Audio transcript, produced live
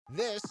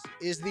This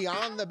is the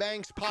On the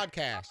Banks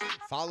podcast.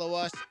 Follow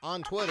us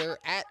on Twitter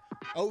at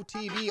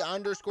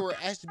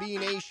OTB_SB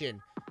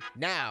Nation.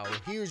 Now,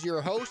 here's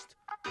your host,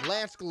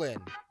 Lance Glynn.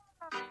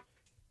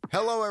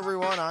 Hello,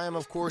 everyone. I am,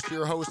 of course,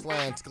 your host,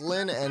 Lance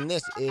Glynn, and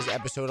this is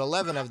episode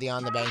 11 of the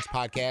On the Banks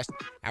podcast,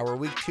 our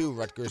Week 2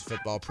 Rutgers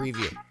football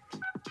preview.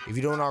 If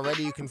you don't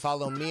already, you can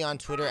follow me on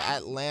Twitter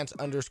at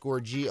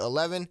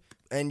Lance_G11,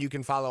 and you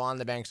can follow On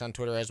the Banks on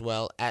Twitter as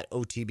well at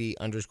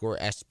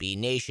OTB_SB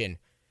Nation.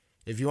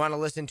 If you want to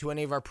listen to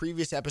any of our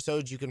previous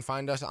episodes, you can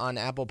find us on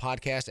Apple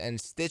Podcasts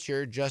and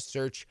Stitcher. Just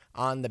search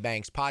On the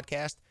Banks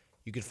Podcast.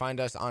 You can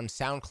find us on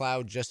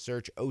SoundCloud. Just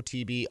search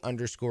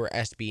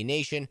OTB_SB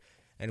Nation.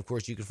 And, of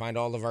course, you can find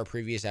all of our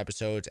previous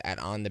episodes at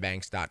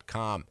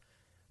onthebanks.com.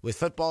 With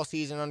football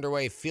season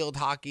underway, field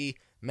hockey,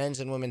 men's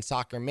and women's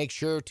soccer, make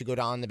sure to go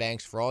to On the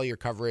Banks for all your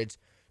coverage.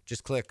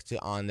 Just click to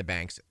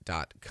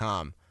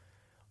onthebanks.com.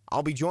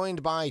 I'll be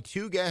joined by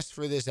two guests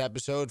for this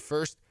episode.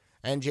 First,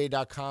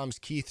 NJ.com's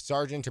Keith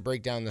Sargeant to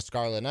break down the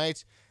Scarlet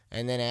Knights,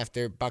 and then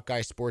after, Buckeye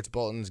Sports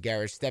Bulletin's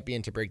Garrett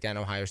Stepien to break down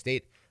Ohio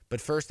State.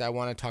 But first, I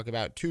want to talk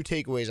about two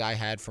takeaways I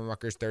had from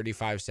Rutgers'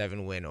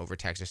 35-7 win over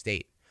Texas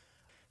State.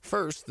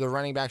 First, the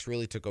running backs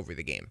really took over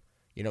the game.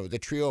 You know, the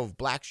trio of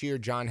Blackshear,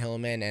 John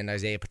Hillman, and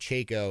Isaiah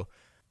Pacheco,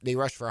 they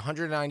rushed for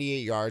 198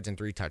 yards and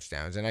 3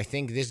 touchdowns, and I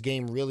think this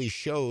game really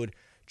showed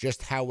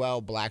just how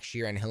well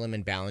Blackshear and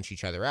Hillman balance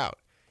each other out.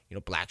 You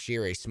know,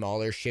 Blackshear, a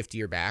smaller,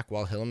 shiftier back,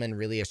 while Hillman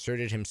really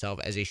asserted himself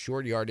as a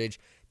short yardage,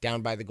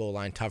 down by the goal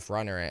line, tough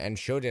runner, and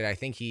showed it. I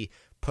think he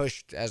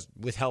pushed, as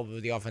with help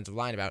of the offensive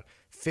line, about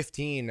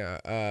 15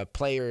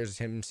 players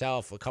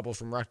himself, a couple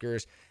from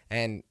Rutgers,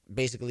 and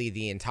basically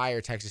the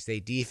entire Texas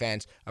State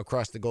defense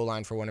across the goal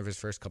line for one of his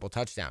first couple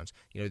touchdowns.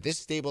 You know, this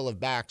stable of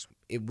backs,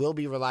 it will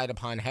be relied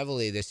upon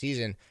heavily this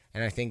season,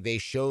 and I think they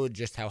showed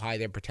just how high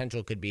their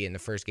potential could be in the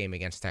first game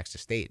against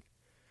Texas State.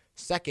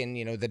 Second,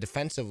 you know, the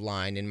defensive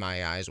line, in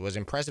my eyes, was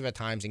impressive at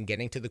times in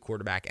getting to the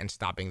quarterback and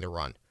stopping the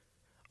run.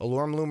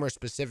 Alorm Loomer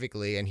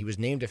specifically, and he was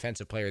named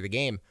Defensive Player of the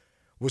Game,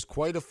 was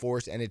quite a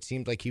force, and it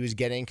seemed like he was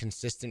getting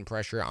consistent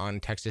pressure on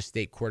Texas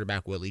State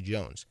quarterback Willie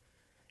Jones.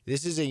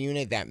 This is a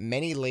unit that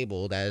many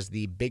labeled as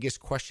the biggest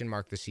question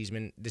mark this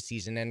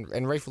season,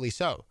 and rightfully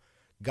so.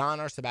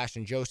 Gone are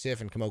Sebastian Joseph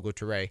and Kamoko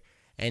Toure,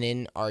 and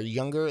in are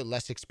younger,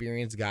 less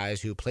experienced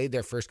guys who played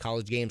their first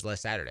college games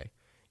last Saturday.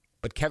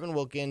 But Kevin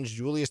Wilkins,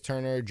 Julius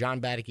Turner,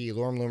 John Badicke,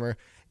 Alorm Loomer,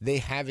 they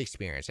have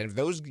experience. And if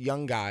those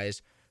young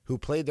guys who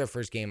played their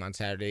first game on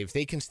Saturday, if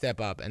they can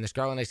step up and the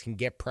Scarlet Knights can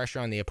get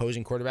pressure on the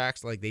opposing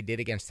quarterbacks like they did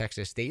against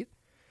Texas State,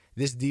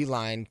 this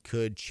D-line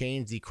could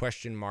change the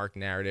question mark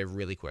narrative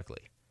really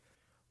quickly.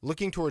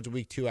 Looking towards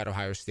Week 2 at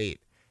Ohio State,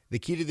 the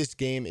key to this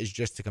game is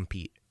just to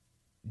compete.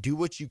 Do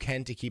what you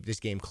can to keep this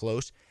game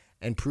close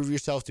and prove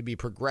yourself to be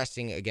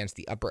progressing against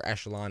the upper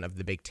echelon of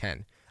the Big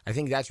Ten. I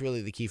think that's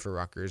really the key for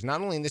Rutgers, not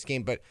only in this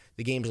game, but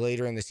the games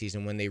later in the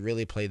season when they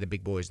really play the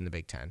big boys in the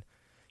Big Ten.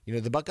 You know,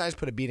 the Buckeyes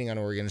put a beating on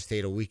Oregon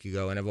State a week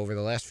ago and have over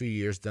the last few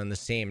years done the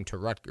same to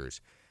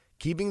Rutgers.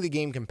 Keeping the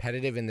game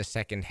competitive in the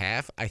second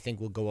half, I think,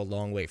 will go a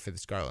long way for the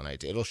Scarlet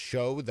Knights. It'll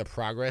show the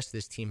progress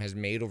this team has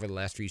made over the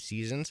last few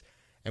seasons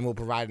and will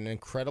provide an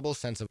incredible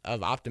sense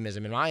of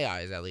optimism, in my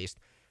eyes at least,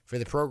 for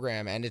the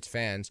program and its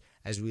fans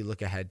as we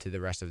look ahead to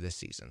the rest of this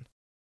season.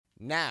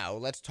 Now,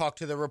 let's talk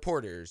to the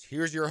reporters.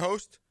 Here's your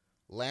host,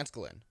 Lance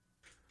Glynn.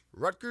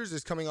 Rutgers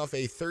is coming off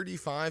a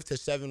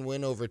 35-7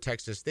 win over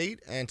Texas State,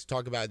 and to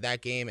talk about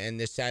that game and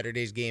this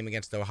Saturday's game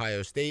against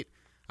Ohio State,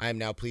 I am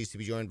now pleased to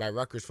be joined by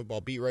Rutgers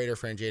football beat writer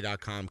for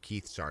NJ.com,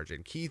 Keith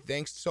Sargeant. Keith,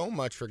 thanks so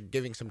much for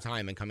giving some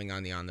time and coming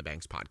on the On the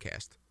Banks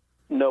podcast.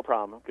 No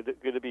problem.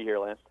 Good to be here,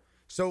 Lance.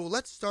 So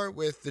let's start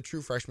with the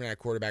true freshman at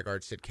quarterback,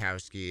 Art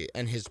Sitkowski,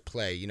 and his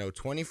play. You know,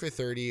 20 for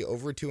 30,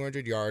 over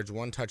 200 yards,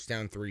 1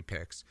 touchdown, 3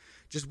 picks.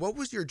 Just what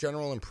was your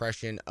general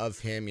impression of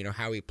him, you know,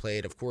 how he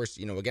played, of course,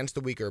 you know, against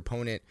the weaker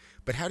opponent,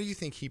 but how do you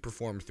think he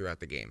performed throughout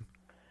the game?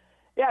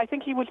 Yeah, I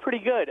think he was pretty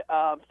good.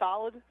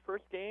 Solid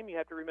first game. You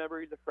have to remember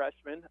he's a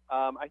freshman.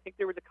 I think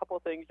there was a couple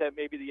of things that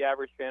maybe the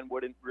average fan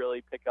wouldn't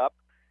really pick up.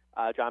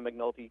 John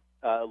McNulty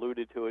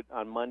alluded to it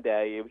on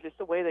Monday. It was just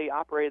the way they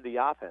operated the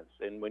offense.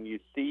 And when you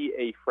see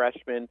a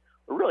freshman,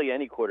 or really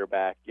any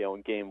quarterback, you know,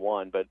 in game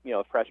one, but, you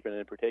know, a freshman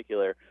in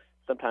particular,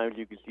 sometimes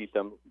you can see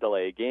some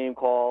delayed game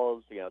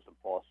calls, you know, some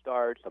false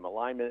starts, some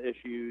alignment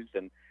issues.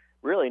 And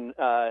really,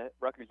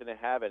 Rutgers didn't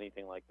have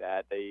anything like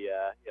that. They,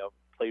 you know,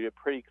 played a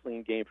pretty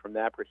clean game from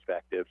that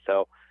perspective.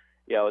 So,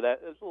 you know,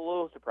 that is a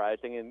little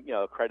surprising, and, you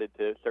know, credit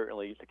to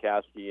certainly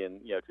Sitkowski and,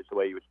 you know, just the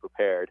way he was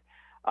prepared.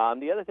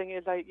 The other thing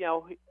is, I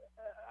know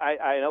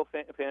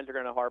fans are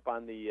going to harp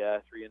on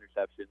the 3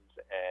 interceptions,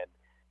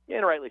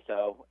 and rightly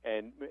so.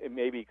 And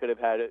maybe he could have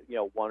had, you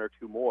know, 1 or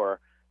 2 more.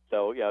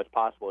 So, you know, it's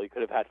possible he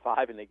could have had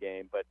 5 in the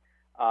game. But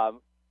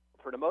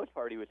for the most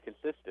part, he was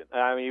consistent.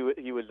 I mean,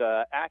 he was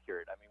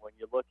accurate. I mean, when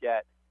you look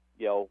at,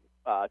 you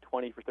know,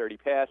 20 for 30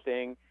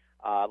 passing,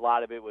 a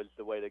lot of it was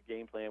the way the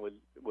game plan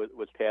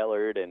was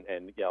tailored, and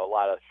you know, a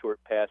lot of short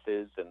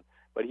passes.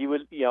 But he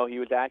was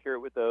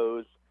accurate with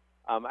those.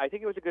 I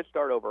think it was a good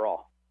start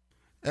overall.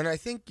 And I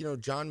think,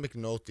 John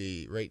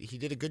McNulty, right, he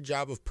did a good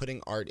job of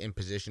putting Art in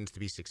positions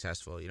to be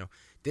successful.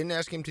 Didn't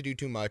ask him to do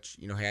too much.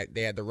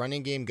 They had the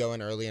running game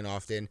going early and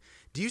often.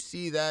 Do you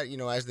see that,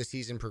 as the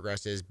season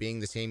progresses,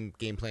 being the same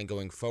game plan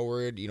going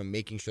forward,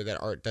 making sure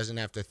that Art doesn't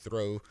have to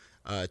throw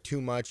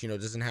too much,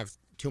 doesn't have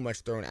too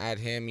much thrown at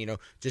him,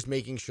 just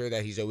making sure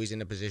that he's always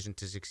in a position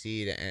to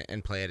succeed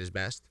and play at his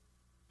best?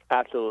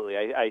 Absolutely.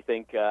 I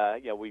think,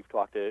 we've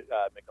talked to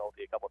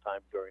McNulty a couple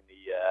times during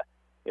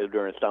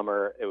during the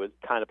summer. It was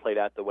kind of played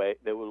out the way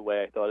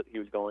I thought he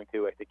was going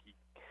to. I think he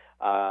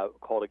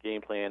called a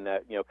game plan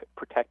that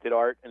protected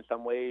Art in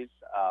some ways,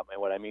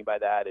 and what I mean by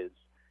that is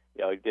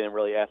he didn't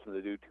really ask him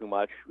to do too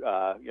much.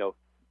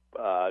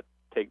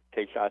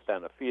 Take shots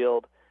down the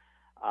field.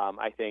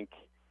 I think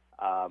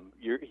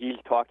he's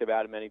talked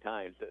about it many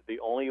times. The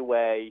only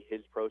way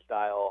his pro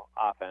style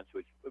offense,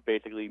 which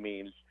basically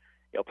means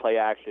play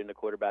action, the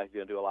quarterback is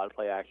going to do a lot of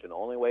play action. The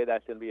only way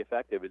that's going to be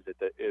effective is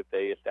if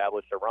they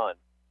establish a run.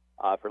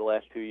 For the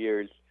last 2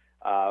 years,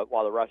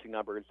 while the rushing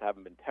numbers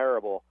haven't been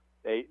terrible,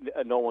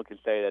 no one can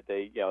say that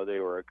they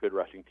were a good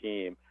rushing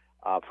team.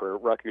 For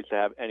Rutgers to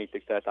have any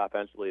success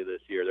offensively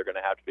this year, they're going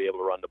to have to be able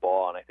to run the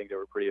ball, and I think they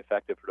were pretty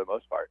effective for the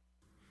most part.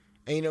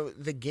 And,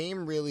 the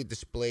game really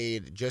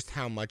displayed just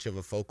how much of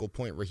a focal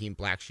point Raheem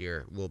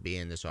Blackshear will be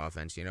in this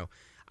offense.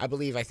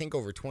 I think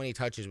over 20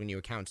 touches when you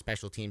account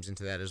special teams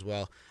into that as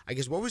well. I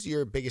guess, what was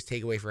your biggest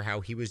takeaway for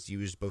how he was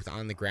used both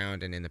on the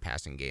ground and in the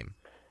passing game?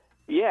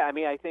 Yeah,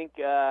 I think,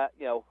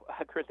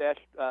 Chris Ash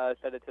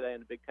said it today in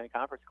the Big Ten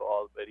conference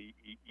call, but he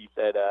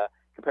said,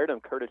 compared to him,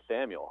 Curtis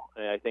Samuel.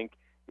 And I think,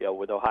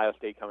 with Ohio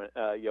State coming,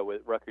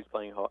 with Rutgers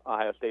playing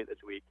Ohio State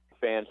this week,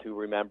 fans who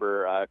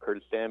remember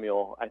Curtis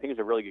Samuel, I think is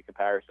a really good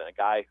comparison. A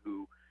guy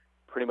who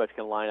pretty much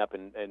can line up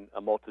in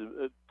a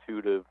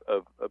multitude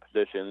of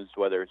positions,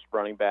 whether it's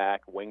running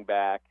back, wing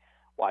back,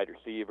 wide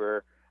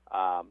receiver.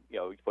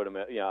 You put him,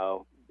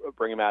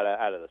 bring him out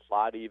of the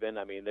slot even.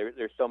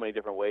 There's so many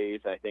different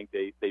ways. I think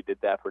they did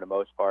that for the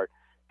most part.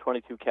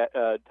 22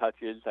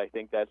 touches. I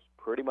think that's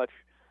pretty much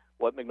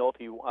what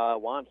McNulty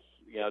wants,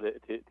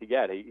 to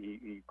get.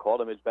 He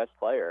called him his best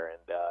player,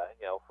 and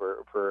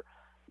for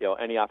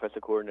any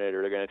offensive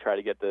coordinator, they're going to try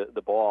to get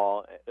the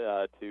ball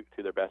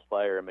to their best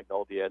player, and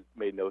McNulty has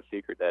made no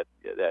secret that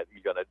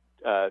he's going to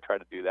try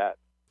to do that.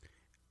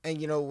 And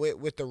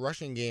with the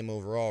rushing game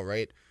overall,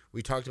 right?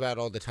 We talked about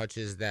all the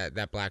touches that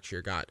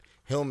Blackshear got.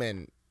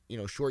 Hillman,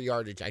 short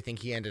yardage. I think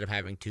he ended up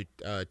having two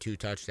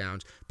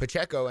touchdowns.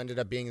 Pacheco ended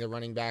up being the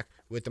running back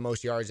with the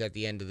most yards at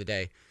the end of the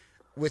day.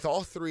 With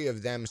all three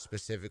of them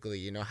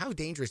specifically, how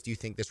dangerous do you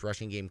think this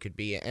rushing game could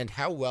be, and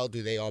how well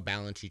do they all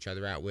balance each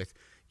other out with,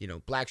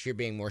 Blackshear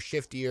being more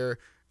shiftier,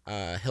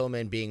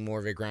 Hillman being more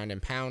of a ground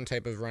and pound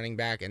type of running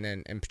back,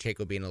 and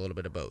Pacheco being a little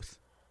bit of both?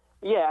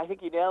 Yeah, I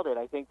think you nailed it.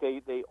 I think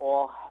they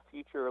all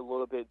feature a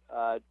little bit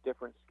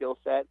different skill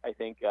set. I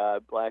think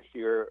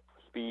Blackshear,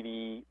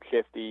 speedy,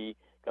 shifty,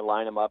 can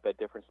line them up at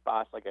different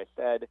spots, like I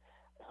said.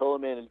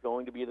 Hillman is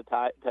going to be the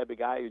type of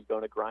guy who's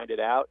going to grind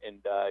it out, and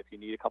if you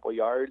need a couple of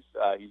yards,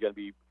 he's going to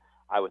be.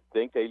 I would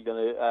think that he's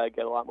going to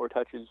get a lot more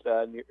touches,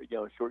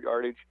 short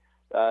yardage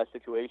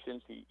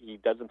situations. He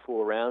doesn't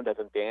fool around,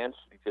 doesn't dance.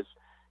 He just,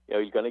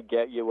 he's going to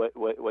get you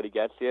what he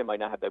gets you. He might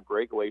not have that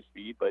breakaway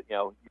speed, but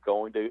you're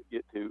going to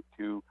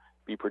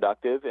be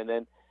productive. And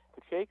then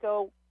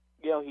Pacheco,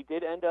 he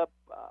did end up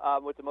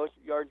with the most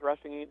yards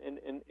rushing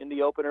in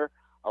the opener.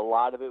 A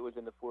lot of it was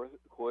in the fourth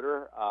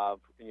quarter,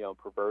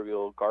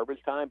 proverbial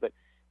garbage time. But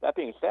that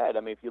being said,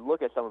 if you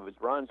look at some of his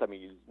runs,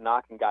 he's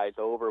knocking guys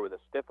over with a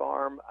stiff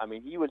arm.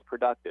 He was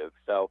productive.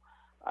 So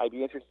I'd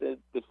be interested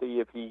to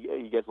see if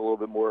he gets a little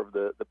bit more of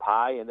the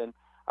pie. And then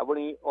I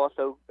wouldn't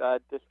also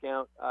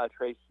discount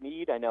Trey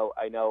Sneed. I know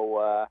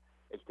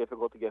it's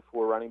difficult to get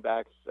four running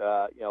backs,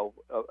 into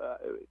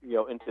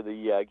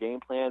the game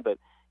plan, but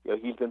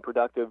he's been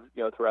productive.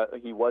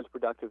 He was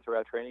productive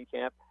throughout training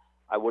camp.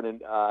 I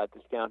wouldn't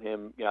discount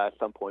him, at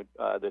some point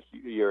this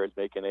year as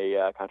making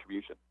a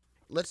contribution.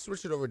 Let's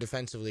switch it over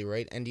defensively,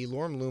 right? And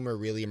Delorme Loomer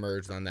really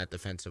emerged on that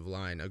defensive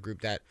line, a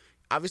group that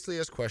obviously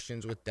has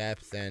questions with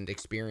depth and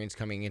experience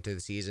coming into the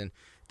season.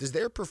 Does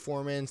their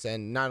performance,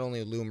 and not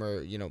only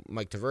Loomer,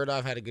 Mike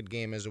Tverdov had a good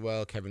game as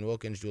well, Kevin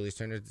Wilkins, Julius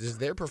Turner, does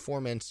their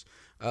performance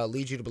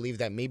lead you to believe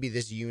that maybe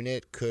this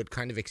unit could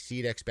kind of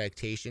exceed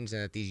expectations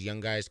and that these young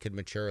guys could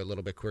mature a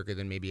little bit quicker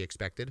than maybe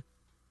expected?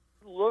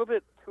 A little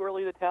bit too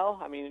early to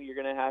tell. You're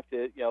going to have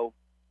to,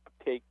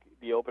 take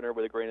the opener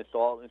with a grain of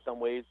salt in some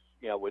ways.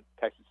 With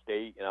Texas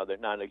State, they're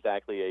not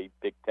exactly a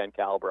Big Ten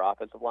caliber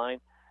offensive line.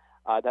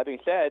 That being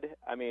said,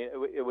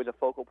 it was a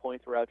focal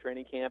point throughout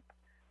training camp.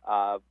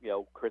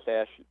 Chris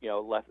Ash,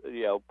 left,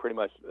 pretty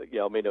much,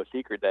 made no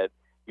secret that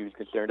he was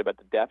concerned about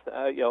the depth,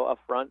 up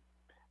front.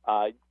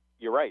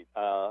 You're right.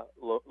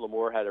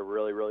 Lamore had a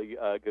really, really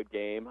good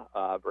game,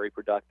 very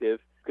productive.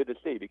 Good to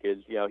see because,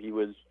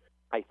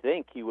 I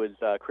think he was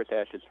Chris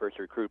Ash's first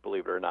recruit,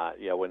 believe it or not.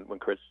 When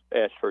Chris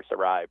Ash first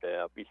arrived,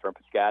 he's from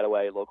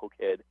Piscataway, local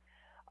kid.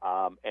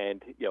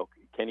 And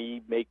can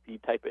he make the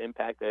type of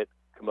impact that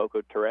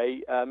Kamoko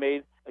Toure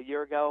made a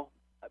year ago?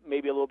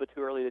 maybe a little bit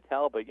too early to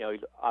tell, but he's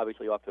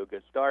obviously off to a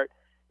good start.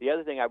 The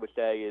other thing I would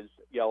say is,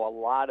 a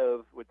lot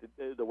of with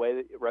the way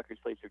that Rutgers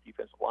plays their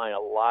defensive line, a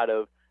lot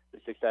of the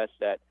success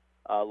that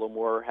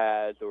Lamore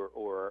has,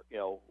 or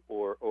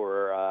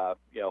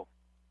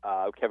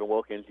Kevin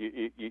Wilkins,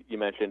 you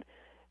mentioned,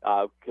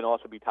 can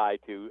also be tied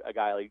to a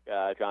guy like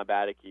John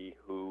Badeke,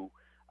 who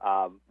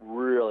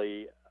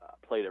really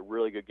played a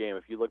really good game.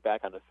 If you look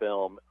back on the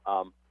film,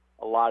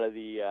 a lot of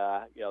the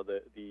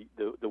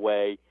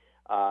way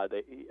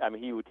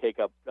he would take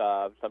up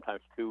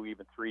sometimes 2,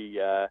 even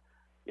 3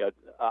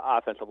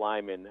 offensive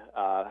linemen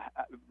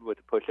with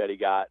the push that he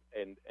got,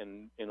 and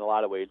in a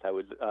lot of ways,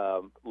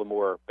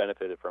 Lamore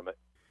benefited from it.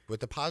 With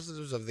the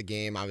positives of the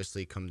game,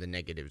 obviously come the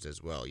negatives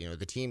as well.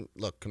 The team,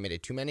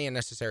 committed too many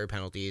unnecessary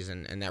penalties,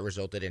 and that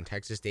resulted in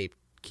Texas State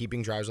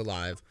keeping drives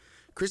alive.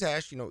 Chris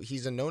Ash,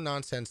 he's a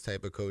no-nonsense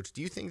type of coach.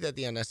 Do you think that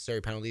the unnecessary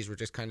penalties were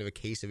just kind of a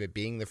case of it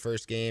being the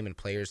first game and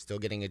players still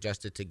getting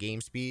adjusted to game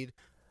speed?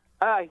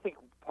 I think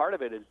part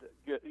of it is,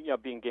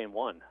 being game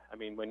one. I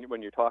mean,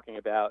 when you're talking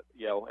about,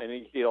 and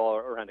you see it all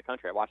around the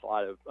country. I watched a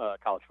lot of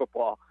college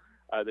football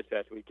this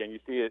past weekend. You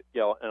see it,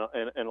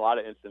 in a lot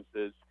of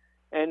instances.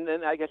 And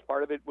then I guess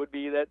part of it would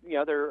be that,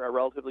 they're a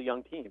relatively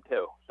young team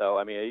too. So,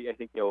 I mean, I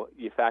think,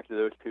 you factor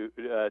those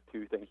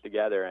two things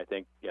together, and I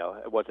think,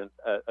 it wasn't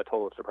a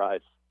total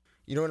surprise.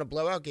 In a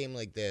blowout game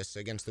like this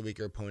against the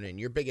weaker opponent,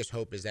 your biggest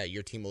hope is that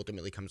your team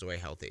ultimately comes away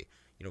healthy.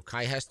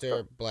 Kai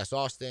Hester, Bless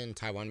Austin,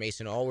 Tywan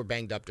Mason, all were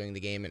banged up during the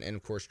game, and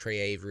of course, Trey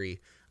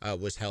Avery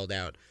was held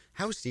out.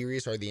 How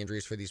serious are the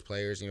injuries for these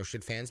players?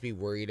 Should fans be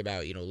worried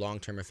about,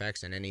 long-term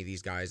effects and any of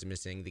these guys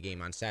missing the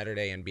game on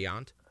Saturday and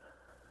beyond?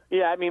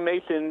 Yeah, I mean,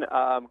 Mason,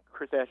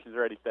 Chris Ash has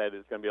already said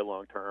it's going to be a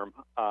long-term.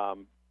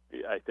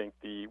 I think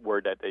the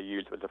word that they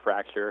used was a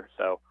fracture,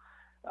 so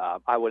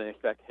I wouldn't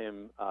expect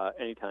him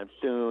anytime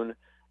soon.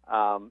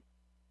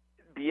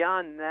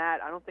 Beyond that,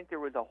 I don't think there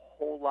was a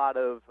whole lot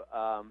of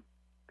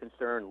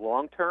concern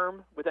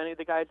long-term with any of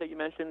the guys that you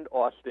mentioned.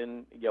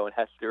 Austin, and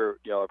Hester,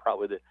 are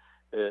probably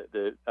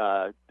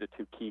the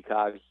 2 key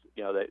cogs,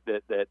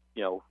 that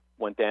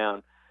went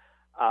down.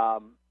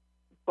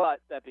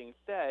 But that being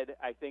said,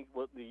 I think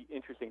what the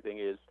interesting thing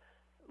is,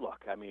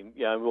 look, I mean,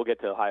 we'll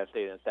get to Ohio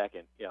State in a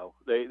second.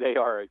 They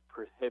are a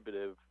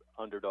prohibitive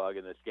underdog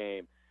in this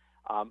game.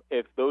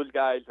 If those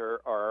guys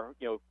are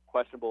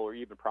questionable or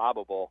even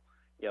probable,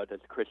 does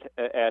Chris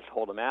Ash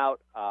hold them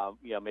out?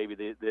 Maybe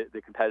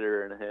the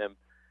competitor in him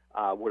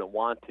wouldn't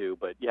want to,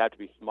 but you have to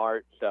be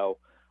smart. So,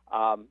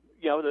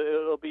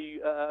 it'll be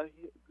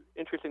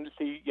interesting to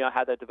see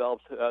how that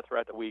develops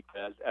throughout the week.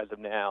 As of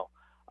now,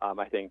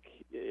 I think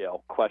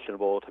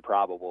questionable to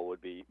probable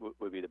would be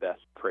the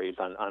best phrase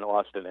on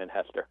Austin and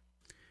Hester.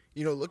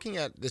 Looking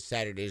at this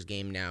Saturday's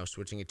game now,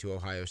 switching it to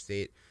Ohio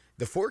State,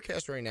 the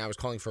forecast right now is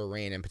calling for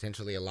rain and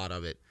potentially a lot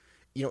of it.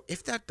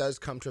 If that does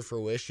come to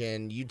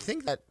fruition, you'd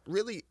think that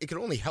really it could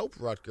only help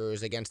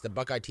Rutgers against the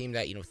Buckeye team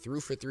that,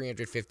 threw for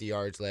 350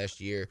 yards last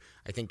year.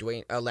 I think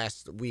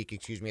last week,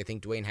 I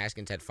think Dwayne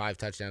Haskins had 5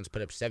 touchdowns,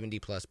 put up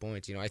 70-plus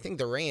points. I think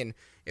the rain,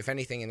 if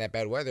anything, in that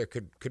bad weather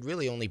could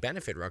really only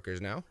benefit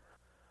Rutgers now.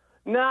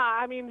 No,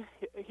 I mean,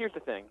 here's the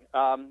thing.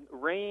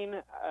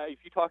 Rain, if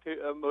you talk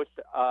to most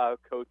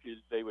coaches,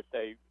 they would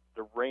say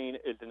the rain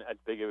isn't as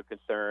big of a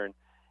concern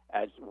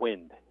as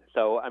wind.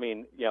 So, I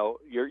mean,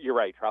 you're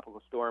right.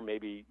 Tropical storm,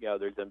 maybe,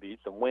 there's going to be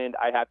some wind.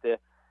 I have to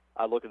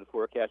look at the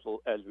forecast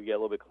as we get a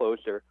little bit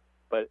closer.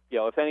 But,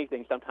 if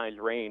anything, sometimes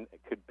rain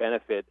could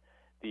benefit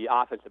the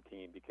offensive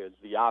team because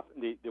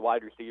the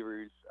wide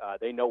receivers,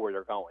 they know where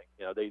they're going.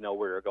 They know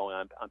where they're going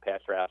on pass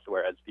routes,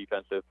 whereas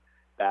defensive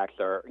backs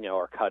are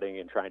cutting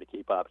and trying to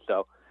keep up.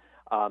 So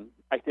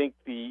I think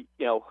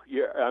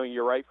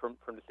you're right from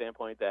the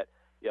standpoint that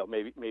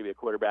maybe a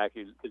quarterback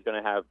is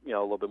going to have a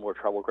little bit more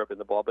trouble gripping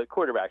the ball, but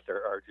quarterbacks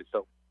are just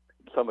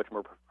so much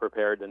more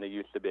prepared than they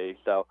used to be.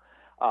 So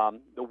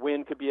the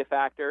wind could be a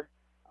factor,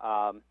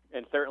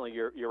 and certainly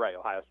you're right.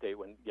 Ohio State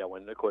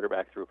when the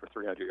quarterback threw for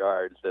 300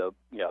 yards, that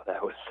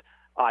was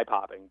eye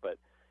popping. But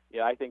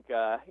I think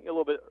a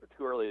little bit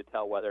too early to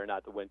tell whether or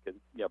not the wind could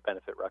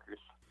benefit Rutgers.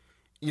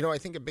 I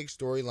think a big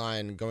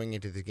storyline going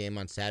into the game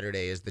on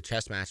Saturday is the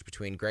chess match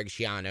between Greg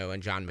Schiano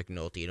and John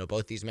McNulty.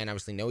 Both these men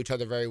obviously know each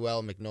other very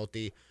well.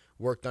 McNulty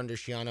worked under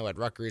Schiano at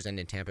Rutgers and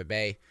in Tampa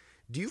Bay.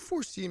 Do you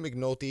foresee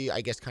McNulty,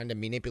 I guess, kind of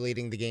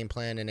manipulating the game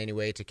plan in any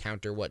way to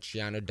counter what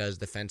Schiano does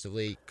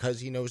defensively because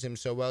he knows him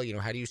so well?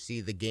 How do you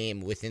see the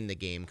game within the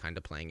game kind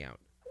of playing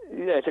out?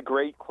 Yeah, it's a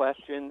great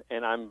question,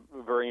 and I'm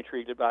very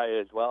intrigued by it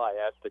as well. I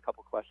asked a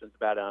couple questions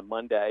about it on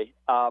Monday.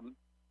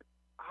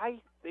 I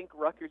think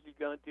Rutgers is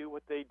going to do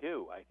what they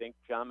do. I think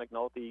John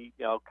McNulty,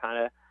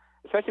 kind of,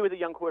 especially with a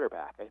young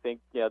quarterback, I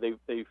think,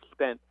 they've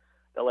spent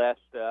the last,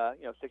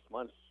 6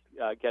 months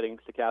getting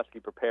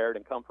Sikowski prepared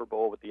and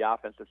comfortable with the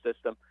offensive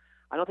system.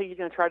 I don't think he's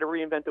going to try to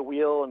reinvent the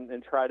wheel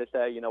and try to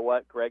say,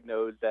 what, Greg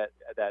knows that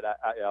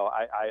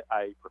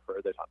I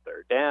prefer this on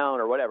third down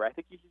or whatever. I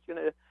think he's just going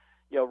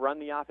to, run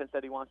the offense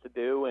that he wants to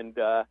do. And,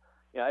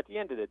 at the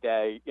end of the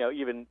day,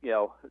 even,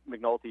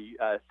 McNulty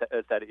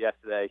said it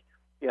yesterday,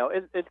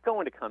 it's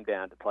going to come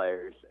down to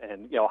players.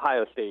 And,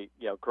 Ohio State,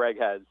 Greg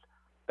has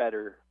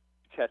better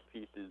chess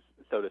pieces,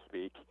 so to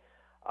speak.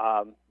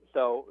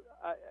 So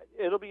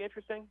it'll be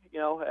interesting,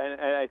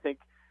 and I think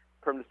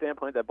from the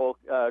standpoint that both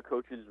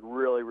coaches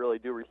really, really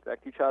do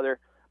respect each other.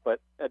 But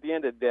at the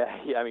end of the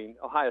day, I mean,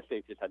 Ohio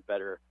State just has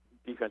better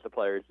defensive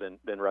players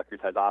than Rutgers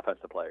has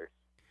offensive players.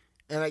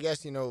 And I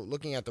guess,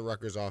 looking at the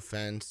Rutgers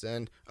offense,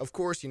 and of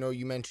course,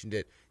 you mentioned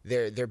it,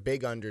 they're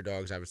big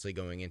underdogs, obviously,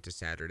 going into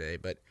Saturday.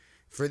 But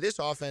for this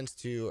offense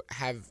to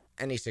have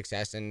any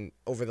success, and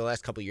over the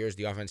last couple of years,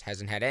 the offense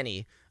hasn't had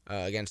any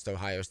against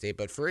Ohio State,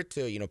 but for it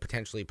to,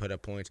 potentially put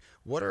up points,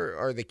 what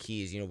are the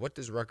keys? What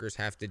does Rutgers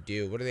have to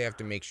do? What do they have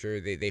to make sure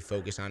they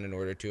focus on in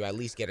order to at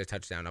least get a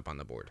touchdown up on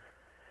the board?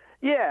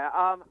 Yeah,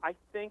 I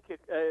think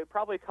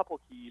probably a couple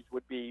keys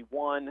would be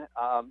one,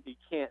 you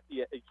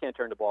can't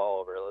turn the ball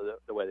over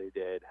the way they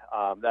did.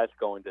 That's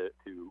going to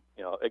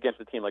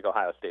against a team like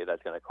Ohio State,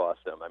 that's going to cost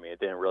them. I mean, it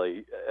didn't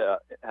really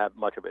have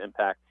much of an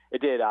impact.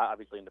 It did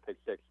obviously in the pick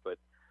six, but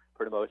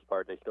for the most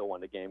part, they still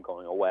won the game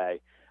going away.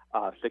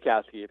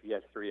 Stokowski, if he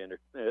has 3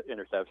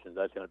 interceptions,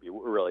 that's going to be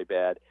really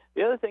bad.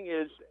 The other thing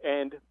is,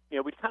 and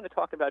we kind of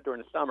talked about during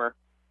the summer,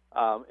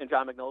 and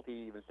John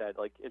McNulty even said,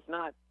 like, it's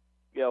not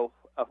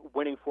a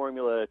winning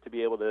formula to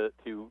be able to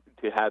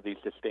have these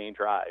sustained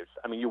drives.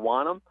 I mean, you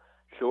want them,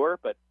 sure,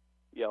 but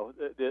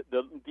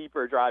the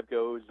deeper a drive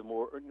goes, the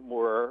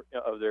more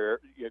of there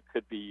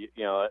could be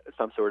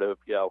some sort of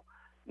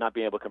not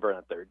being able to convert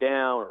on third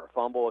down or a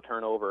fumble, a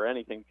turnover, or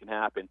anything can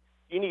happen.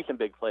 You need some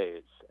big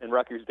plays, and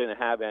Rutgers didn't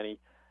have any.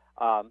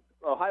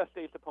 Ohio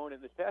State's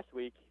opponent this past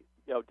week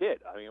did.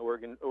 I mean,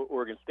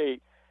 Oregon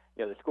State,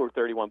 they scored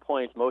 31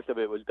 points. Most of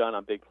it was done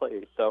on big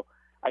plays. So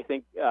I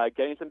think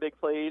getting some big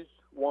plays,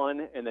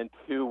 1, and then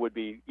 2 would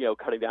be,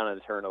 cutting down on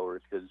the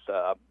turnovers because,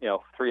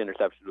 3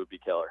 interceptions would be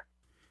killer.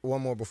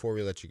 One more before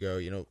we let you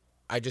go.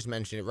 I just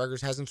mentioned it.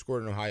 Rutgers hasn't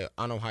scored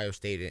on Ohio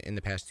State in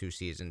the past 2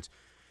 seasons.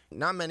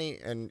 Not many,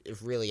 and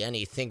if really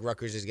any, think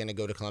Rutgers is going to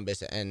go to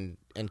Columbus and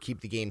keep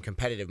the game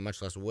competitive,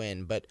 much less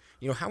win. But,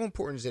 how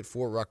important is it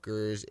for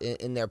Rutgers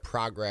in their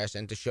progress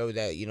and to show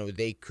that,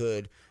 they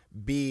could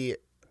be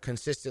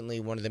consistently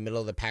one of the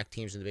middle-of-the-pack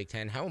teams in the Big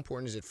Ten? How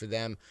important is it for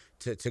them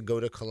to go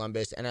to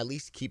Columbus and at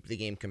least keep the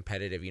game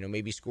competitive,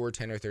 maybe score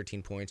 10 or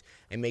 13 points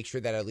and make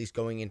sure that at least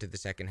going into the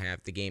second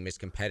half, the game is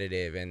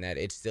competitive and that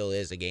it still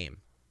is a game?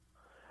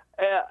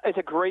 It's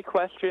a great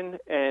question,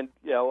 and,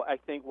 I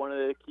think one of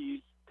the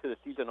keys to the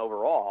season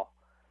overall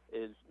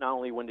is not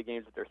only win the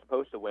games that they're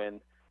supposed to win,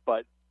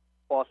 but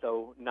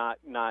also not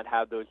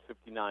have those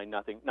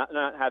 59-0,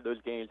 not have those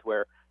games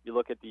where you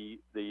look at the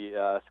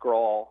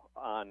scroll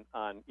on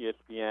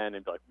ESPN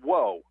and be like,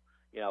 whoa,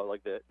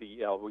 like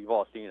we've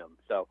all seen them.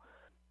 So,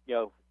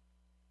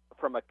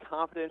 from a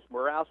confidence,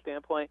 morale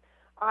standpoint,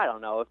 I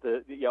don't know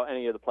if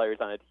any of the players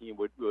on the team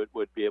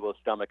would be able to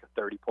stomach a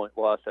 30-point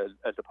loss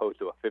as opposed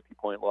to a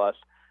 50-point loss.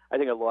 I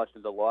think a loss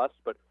is a loss,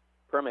 but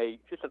from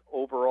just an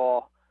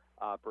overall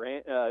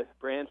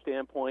brand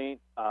standpoint,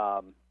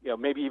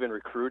 maybe even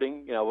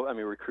recruiting,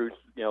 recruits,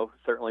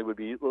 certainly would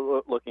be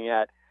looking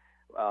at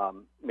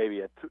maybe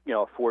a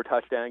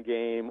 4-touchdown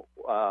game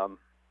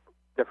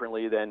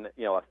differently than,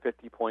 a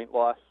 50-point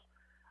loss.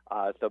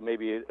 So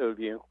maybe it would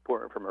be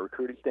important from a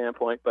recruiting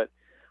standpoint, but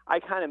I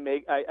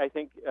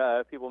think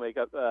people make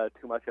up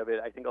too much of it.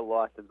 I think a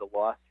loss is a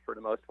loss for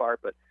the most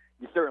part, but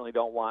you certainly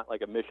don't want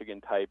like a Michigan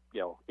type,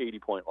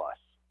 80-point loss.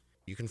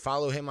 You can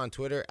follow him on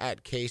Twitter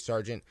at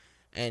 @Sargeant.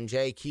 And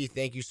Jay, Keith,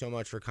 thank you so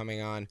much for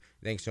coming on.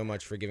 Thanks so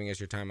much for giving us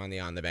your time on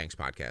the On the Banks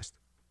podcast.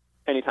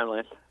 Anytime,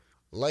 Lance.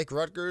 Like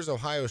Rutgers,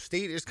 Ohio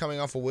State is coming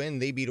off a win.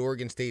 They beat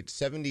Oregon State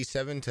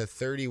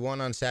 77-31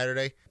 on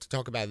Saturday. To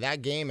talk about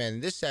that game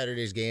and this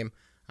Saturday's game,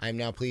 I am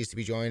now pleased to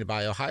be joined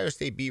by Ohio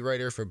State beat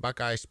writer for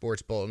Buckeye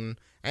Sports Bulletin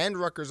and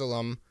Rutgers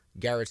alum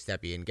Garrett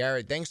Stepien.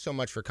 Garrett, thanks so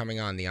much for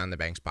coming on the On the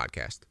Banks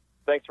podcast.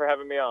 Thanks for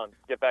having me on.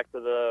 Get back to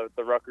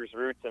the Rutgers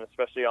roots, and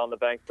especially on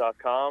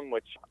thebanks.com,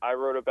 which I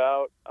wrote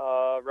about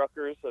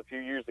Rutgers a few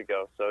years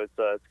ago. So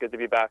it's good to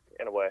be back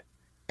in a way.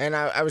 And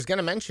I was going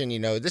to mention,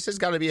 this has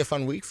got to be a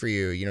fun week for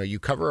you. You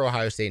cover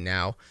Ohio State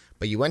now,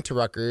 but you went to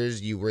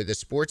Rutgers. You were the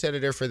sports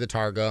editor for the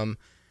Targum.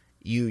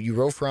 You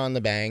wrote for On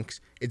the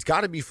Banks. It's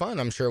got to be fun,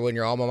 I'm sure, when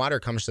your alma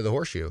mater comes to the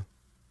Horseshoe.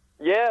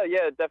 Yeah,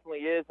 it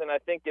definitely is, and I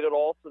think it'll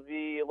also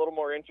be a little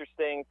more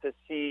interesting to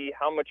see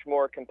how much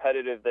more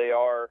competitive they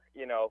are,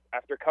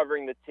 after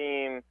covering the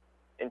team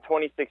in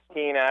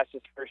 2016,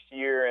 Ash's first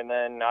year, and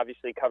then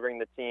obviously covering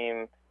the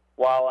team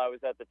while I was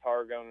at the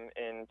Targum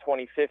in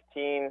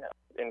 2015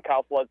 in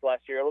Kyle Flood's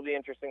last year. It'll be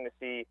interesting to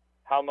see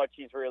how much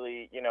he's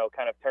really,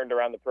 kind of turned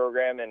around the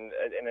program, and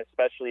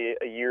especially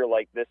a year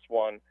like this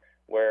one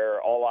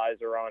where all eyes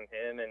are on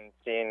him and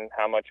seeing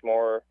how much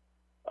more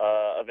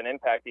of an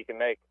impact he can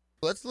make.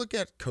 Let's look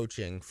at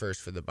coaching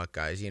first for the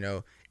Buckeyes.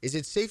 Is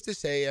it safe to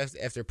say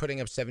after putting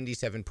up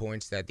 77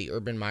 points that the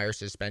Urban Meyer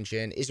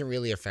suspension isn't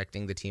really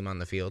affecting the team on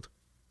the field?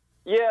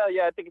 Yeah,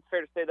 I think it's fair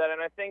to say that.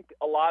 And I think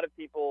a lot of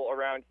people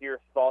around here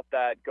thought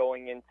that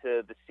going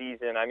into the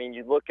season. I mean,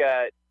 you look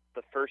at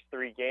the first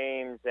 3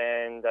 games,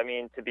 and, I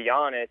mean, to be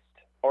honest,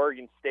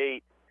 Oregon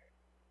State,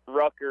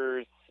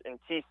 Rutgers, and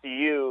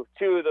TCU,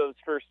 two of those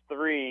first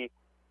three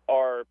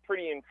are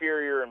pretty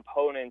inferior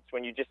opponents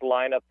when you just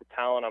line up the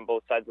talent on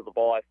both sides of the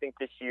ball. I think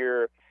this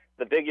year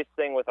the biggest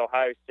thing with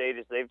Ohio State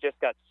is they've just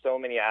got so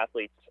many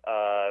athletes.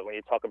 When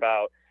you talk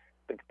about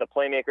the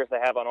playmakers they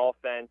have on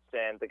offense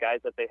and the guys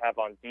that they have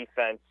on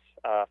defense,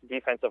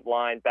 defensive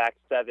line, back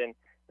seven,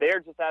 they're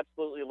just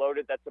absolutely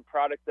loaded. That's a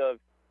product of,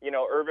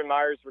 Urban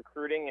Meyer's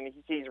recruiting, and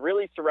he's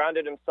really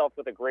surrounded himself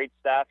with a great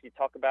staff. You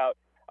talk about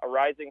a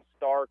rising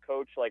star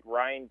coach like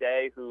Ryan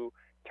Day, who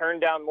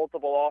turned down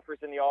multiple offers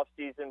in the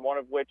offseason, one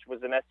of which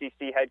was an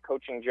SEC head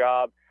coaching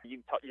job.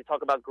 You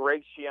talk about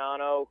Greg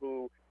Schiano,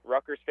 who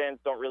Rutgers fans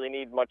don't really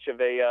need much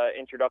of a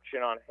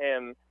introduction on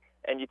him.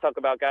 And you talk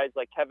about guys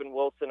like Kevin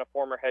Wilson, a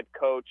former head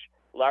coach,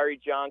 Larry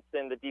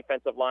Johnson, the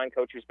defensive line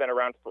coach who's been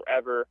around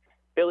forever,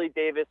 Billy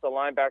Davis, a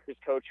linebackers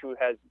coach who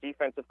has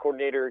defensive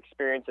coordinator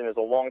experience and is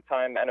a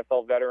longtime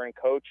NFL veteran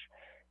coach.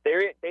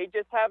 They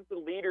just have the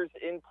leaders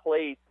in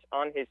place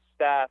on his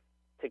staff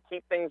to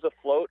keep things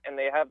afloat, and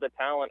they have the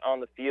talent on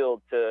the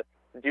field to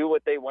do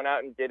what they went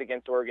out and did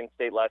against Oregon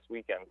State last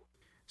weekend.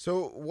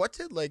 So what's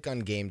it like on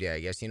game day, I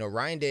guess?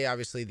 Ryan Day,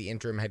 obviously the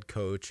interim head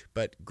coach,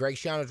 but Greg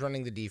Schiano's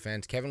running the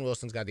defense. Kevin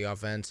Wilson's got the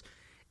offense.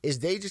 Is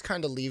Day just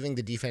kind of leaving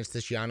the defense to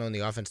Schiano and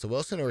the offense to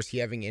Wilson, or is he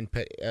having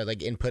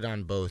input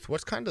on both?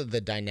 What's kind of the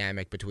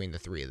dynamic between the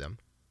three of them?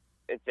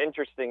 It's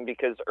interesting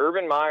because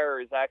Urban Meyer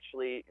is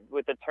actually,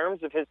 with the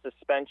terms of his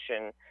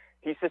suspension,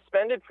 he's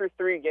suspended for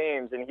 3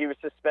 games, and he was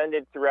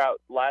suspended throughout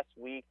last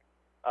week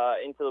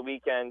into the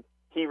weekend.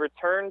 He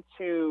returned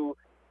to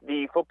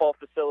the football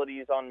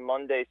facilities on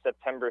Monday,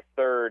 September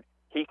 3rd.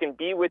 He can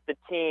be with the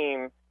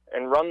team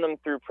and run them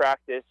through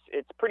practice.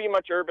 It's pretty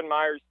much Urban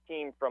Meyer's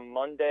team from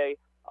Monday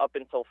up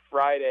until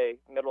Friday,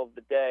 middle of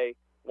the day.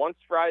 Once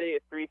Friday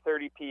at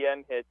 3:30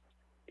 p.m. hits,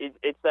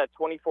 it's that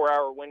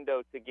 24-hour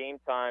window to game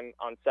time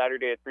on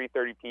Saturday at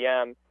 3:30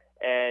 p.m.,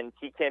 and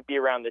he can't be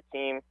around the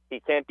team. He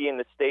can't be in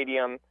the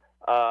stadium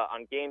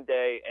on game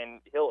day,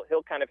 and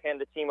he'll kind of hand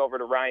the team over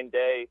to Ryan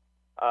Day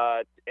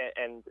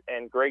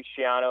and Greg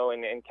Schiano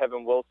and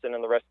Kevin Wilson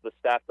and the rest of the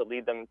staff to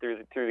lead them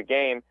through the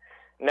game.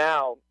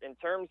 Now, in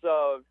terms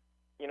of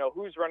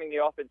who's running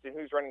the offense and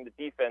who's running the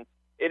defense,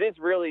 it is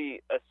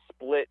really a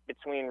split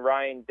between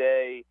Ryan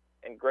Day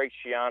and Greg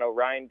Schiano.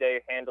 Ryan Day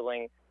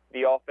handling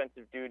the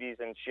offensive duties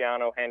and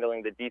Schiano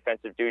handling the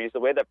defensive duties. The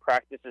way that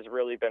practice has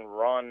really been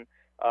run,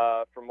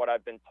 from what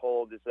I've been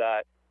told, is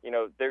that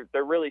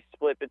they're really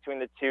split between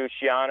the two.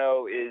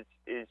 Schiano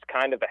is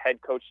kind of a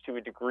head coach to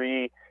a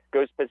degree,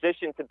 goes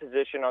position to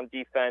position on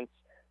defense,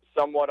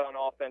 somewhat on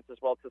offense as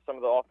well to some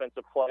of the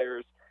offensive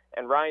players.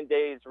 And Ryan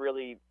Day is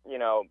really,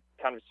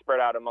 kind of spread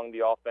out among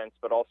the offense,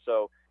 but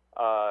also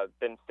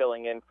been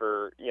filling in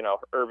for,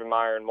 Urban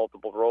Meyer in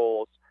multiple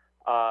roles.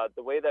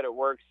 The way that it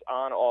works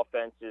on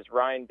offense is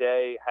Ryan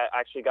Day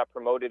actually got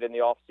promoted in the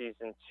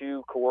offseason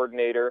to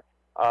coordinator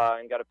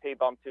and got a pay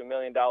bump to $1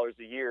 million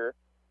a year.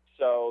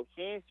 So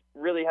he's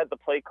really had the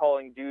play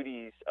calling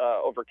duties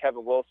over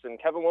Kevin Wilson.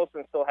 Kevin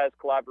Wilson still has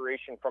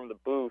collaboration from the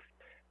booth,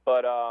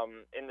 but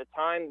in the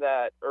time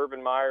that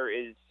Urban Meyer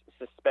is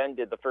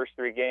suspended, the first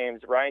 3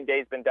 games, Ryan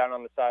Day's been down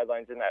on the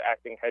sidelines in that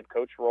acting head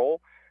coach role,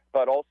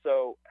 but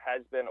also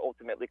has been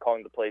ultimately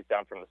calling the plays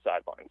down from the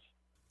sidelines.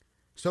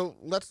 So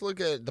let's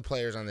look at the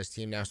players on this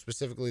team now,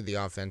 specifically the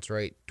offense,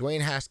 right?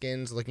 Dwayne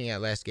Haskins, looking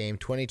at last game,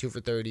 22 for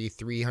 30,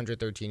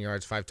 313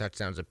 yards, 5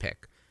 touchdowns, a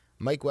pick.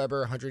 Mike Weber,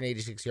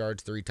 186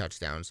 yards, 3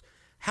 touchdowns.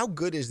 How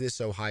good is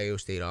this Ohio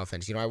State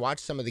offense? I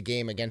watched some of the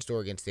game against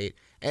Oregon State,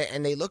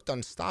 and they looked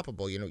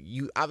unstoppable.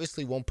 You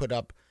obviously won't put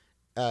up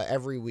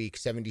every week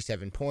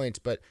 77 points,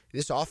 but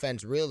this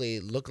offense really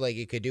looked like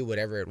it could do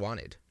whatever it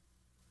wanted.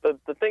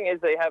 The thing is,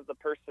 they have the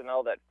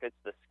personnel that fits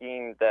the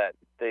scheme that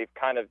they've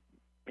kind of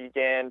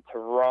began to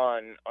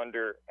run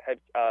under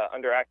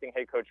acting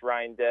head coach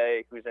Ryan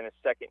Day, who's in his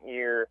second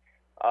year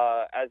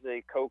as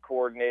a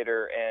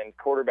co-coordinator and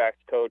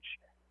quarterbacks coach.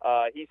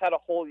 He's had a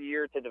whole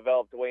year to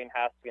develop Dwayne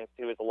Haskins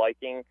to his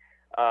liking,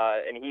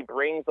 and he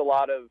brings a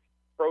lot of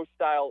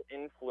pro-style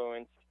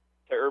influence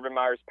to Urban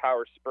Meyer's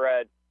power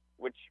spread,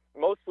 which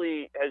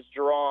mostly has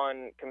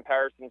drawn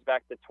comparisons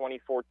back to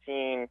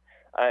 2014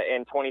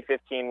 and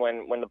 2015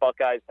 when the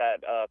Buckeyes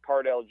had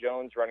Cardale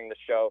Jones running the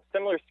show.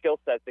 Similar skill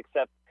sets,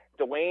 except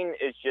Dwayne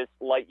is just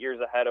light years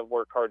ahead of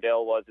where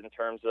Cardale was in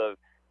terms of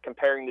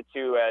comparing the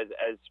two,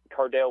 as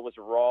Cardale was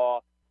raw,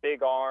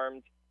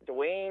 big-armed.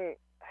 Dwayne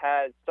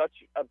has such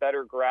a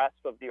better grasp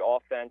of the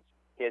offense.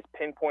 He has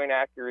pinpoint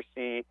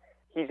accuracy.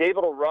 He's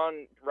able to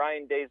run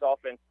Ryan Day's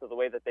offense to the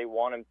way that they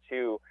want him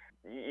to.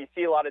 You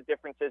see a lot of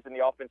differences in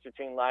the offense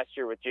between last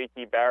year with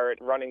J.T. Barrett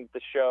running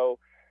the show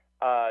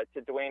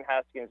to Dwayne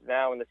Haskins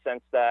now, in the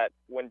sense that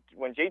when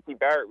J.T.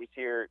 Barrett was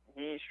here,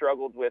 he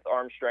struggled with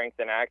arm strength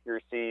and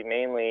accuracy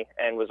mainly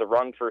and was a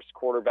run-first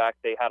quarterback.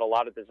 They had a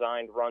lot of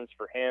designed runs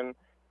for him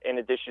in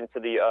addition to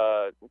the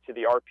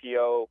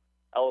RPO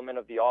element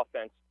of the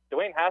offense.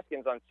 Dwayne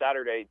Haskins on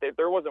Saturday,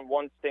 there wasn't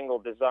one single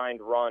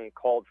designed run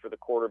called for the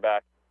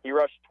quarterback. He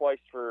rushed twice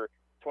for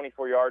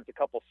 24 yards, a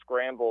couple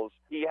scrambles.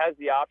 He has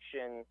the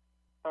option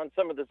on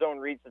some of the zone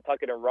reads to tuck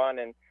it and run,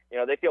 and,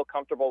 they feel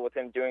comfortable with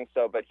him doing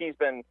so. But he's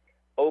been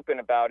open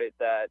about it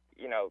that,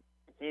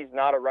 he's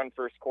not a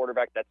run-first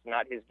quarterback. That's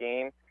not his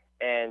game.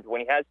 And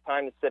when he has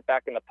time to sit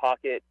back in the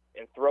pocket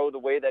and throw the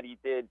way that he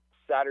did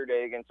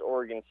Saturday against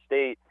Oregon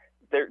State,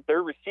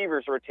 their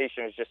receivers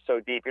rotation is just so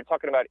deep. You're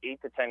talking about 8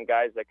 to 10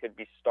 guys that could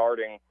be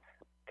starting,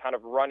 kind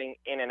of running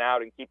in and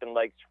out and keeping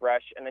legs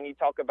fresh. And then you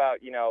talk about,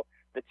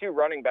 the two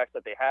running backs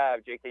that they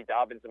have, J.K.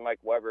 Dobbins and Mike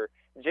Weber.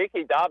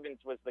 J.K. Dobbins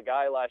was the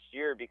guy last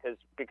year because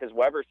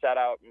Weber sat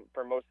out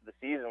for most of the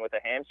season with a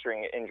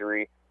hamstring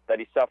injury that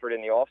he suffered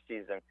in the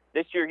offseason.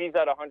 This year he's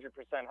at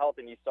 100% health,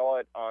 and you saw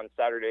it on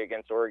Saturday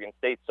against Oregon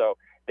State. So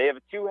they have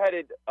a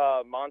two-headed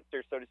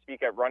monster, so to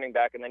speak, at running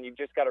back, and then you've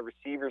just got a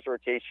receivers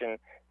rotation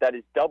that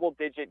is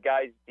double-digit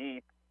guys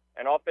deep,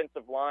 an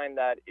offensive line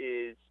that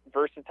is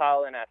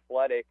versatile and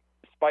athletic,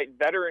 despite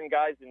veteran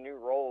guys in new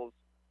roles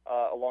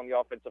along the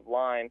offensive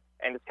line.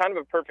 And it's kind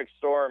of a perfect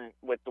storm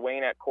with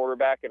Dwayne at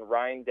quarterback and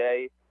Ryan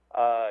Day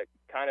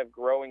kind of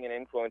growing an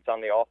influence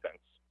on the offense.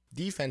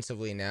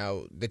 Defensively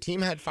now, the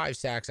team had 5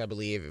 sacks, I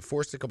believe. It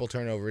forced a couple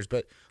turnovers,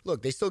 but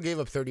look, they still gave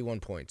up 31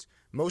 points.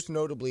 Most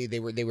notably, they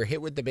were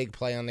hit with the big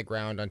play on the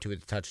ground on 2 of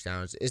the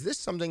touchdowns. Is this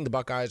something the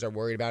Buckeyes are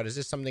worried about? Is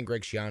this something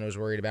Greg Schiano is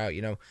worried about?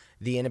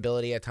 The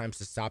inability at times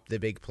to stop the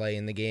big play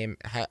in the game.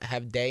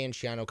 Have Day and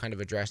Schiano kind of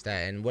addressed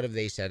that, and what have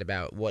they said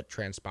about what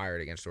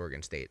transpired against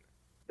Oregon State?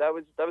 That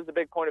was a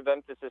big point of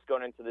emphasis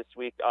going into this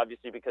week,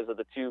 obviously because of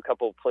the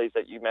couple of plays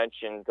that you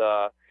mentioned.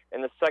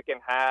 In the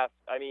second half,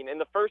 in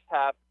the first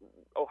half,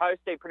 Ohio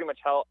State pretty much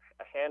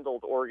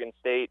handled Oregon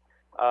State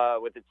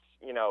with its,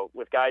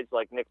 with guys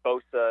like Nick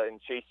Bosa and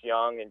Chase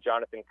Young and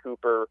Jonathan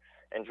Cooper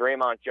and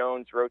Draymond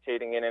Jones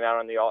rotating in and out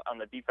on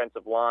the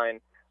defensive line.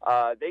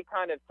 They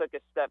kind of took a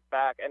step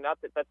back, and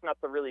that's not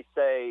to really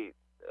say,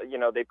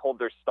 they pulled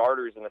their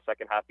starters in the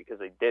second half, because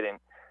they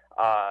didn't.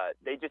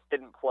 They just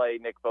didn't play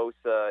Nick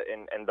Bosa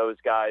and those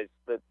guys,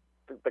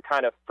 the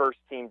kind of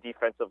first-team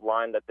defensive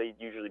line that they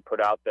usually put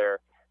out there.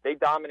 They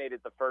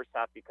dominated the first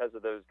half because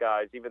of those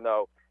guys, even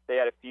though they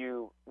had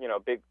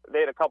they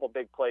had a couple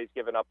big plays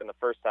given up in the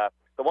first half.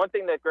 The one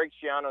thing that Greg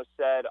Schiano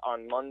said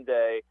on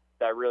Monday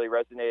that really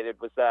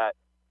resonated was that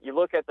you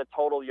look at the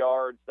total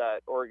yards that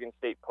Oregon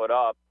State put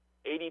up,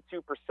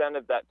 82%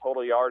 of that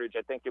total yardage,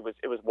 I think it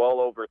was well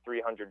over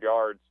 300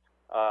 yards.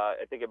 I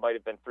think it might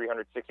have been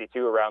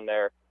 362 around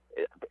there.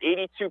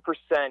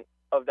 82%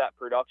 of that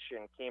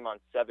production came on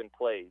 7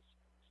 plays,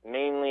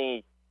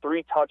 mainly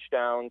 3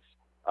 touchdowns.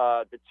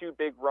 The 2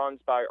 big runs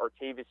by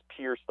Artavis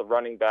Pierce, the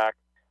running back,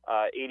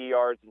 80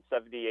 yards and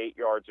 78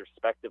 yards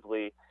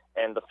respectively,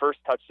 and the first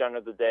touchdown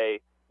of the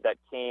day that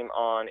came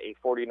on a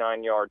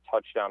 49-yard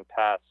touchdown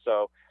pass.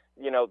 So,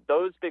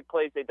 those big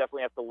plays, they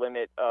definitely have to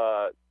limit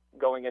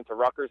going into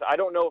Rutgers. I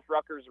don't know if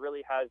Rutgers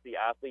really has the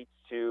athletes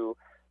to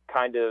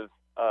kind of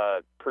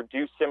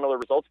produce similar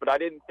results, but I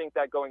didn't think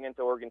that going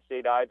into Oregon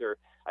State either.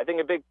 I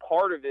think a big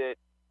part of it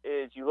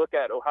is you look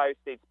at Ohio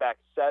State's back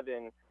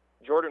 7,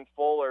 Jordan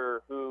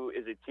Fuller, who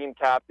is a team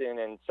captain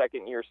and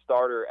second-year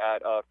starter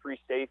at free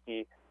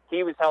safety,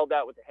 he was held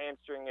out with a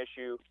hamstring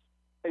issue.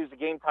 It was a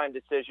game-time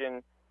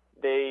decision.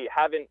 They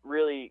haven't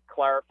really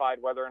clarified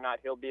whether or not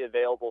he'll be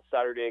available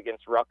Saturday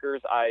against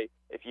Rutgers.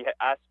 If you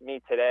asked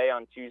me today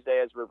on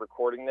Tuesday as we're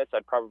recording this,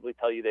 I'd probably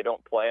tell you they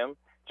don't play him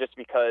just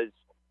because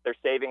they're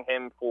saving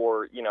him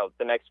for,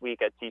 the next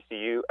week at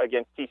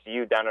against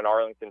TCU down in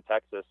Arlington,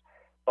 Texas.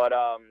 But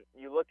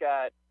you look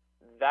at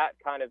that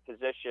kind of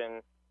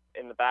position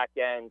in the back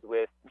end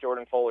with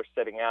Jordan Fuller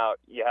sitting out,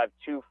 you have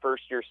 2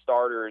 first-year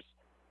starters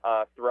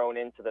thrown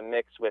into the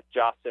mix with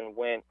Justin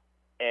Wint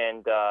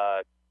and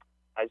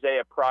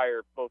Isaiah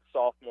Pryor, both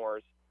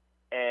sophomores.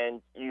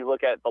 And you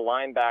look at the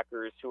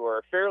linebackers who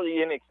are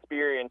fairly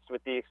inexperienced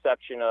with the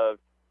exception of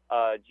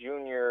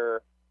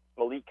junior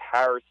Malik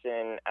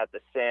Harrison at the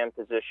Sam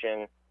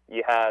position.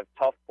 You have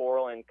Tuff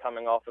Borland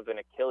coming off of an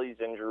Achilles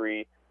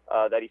injury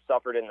that he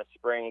suffered in the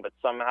spring, but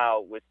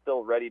somehow was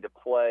still ready to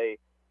play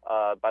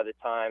by the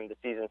time the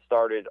season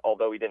started,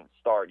 although he didn't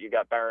start. You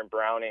got Baron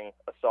Browning,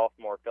 a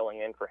sophomore, filling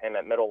in for him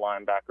at middle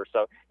linebacker.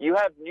 So you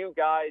have new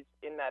guys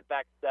in that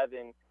back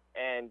 7,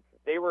 and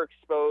they were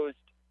exposed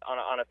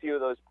on a few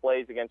of those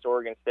plays against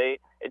Oregon State.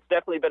 It's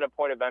definitely been a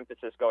point of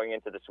emphasis going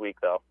into this week,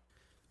 though.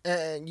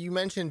 And you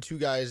mentioned 2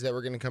 guys that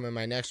were going to come in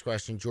my next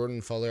question,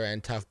 Jordan Fuller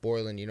and Tuff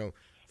Borland.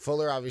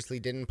 Fuller obviously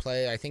didn't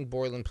play. I think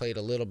Borland played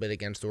a little bit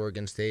against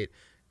Oregon State.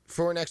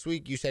 For next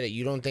week, you said it.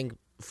 You don't think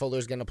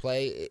Fuller's going to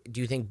play? Do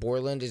you think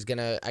Borland is going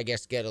to,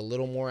 get a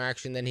little more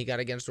action than he got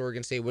against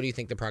Oregon State? What do you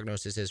think the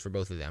prognosis is for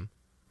both of them?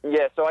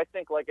 Yeah, so I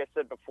think, like I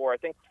said before, I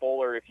think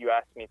Fuller, if you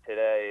ask me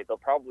today, they'll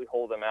probably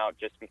hold him out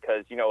just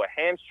because,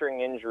 a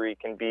hamstring injury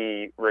can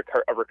be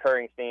a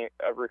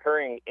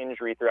recurring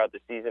injury throughout the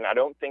season. I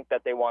don't think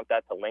that they want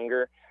that to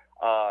linger.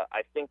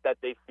 I think that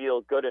they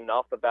feel good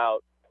enough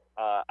about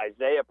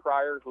Isaiah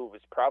Pryor, who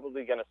was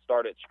probably going to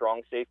start at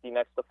strong safety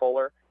next to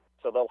Fuller.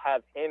 So they'll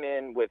have him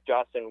in with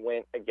Justin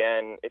Wint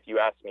again, if you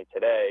ask me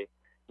today.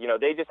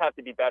 They just have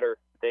to be better.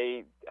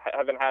 They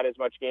haven't had as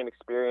much game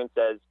experience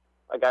as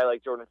a guy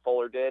like Jordan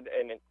Fuller did,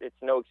 and it's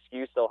no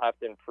excuse. They'll have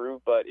to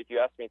improve. But if you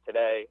ask me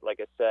today, like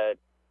I said,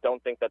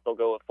 don't think that they'll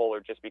go with Fuller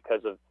just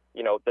because of,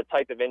 the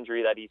type of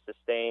injury that he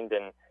sustained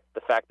and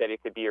the fact that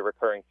it could be a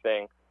recurring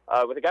thing.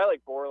 With a guy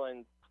like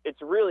Borland, it's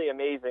really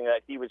amazing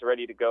that he was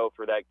ready to go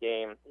for that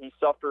game. He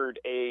suffered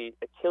a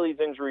Achilles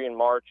injury in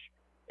March.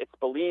 It's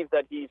believed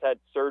that he's had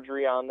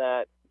surgery on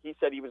that. He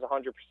said he was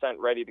 100%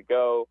 ready to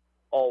go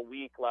all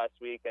week last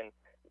week, and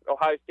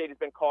Ohio State has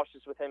been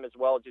cautious with him as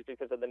well just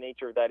because of the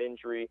nature of that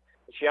injury.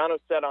 Schiano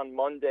said on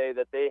Monday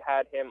that they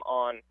had him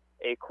on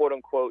a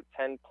quote-unquote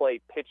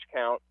 10-play pitch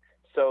count.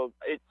 So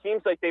it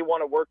seems like they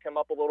want to work him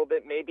up a little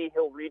bit. Maybe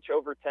he'll reach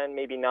over 10,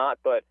 maybe not,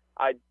 but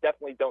I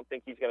definitely don't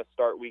think he's going to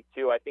start week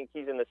 2. I think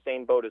he's in the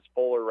same boat as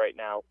Fuller right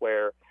now,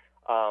 where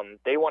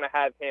they want to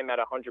have him at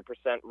 100%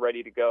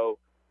 ready to go,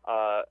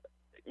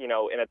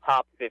 in a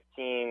top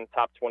 15,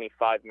 top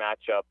 25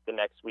 matchup the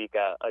next week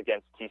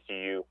against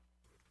TCU.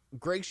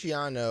 Greg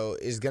Schiano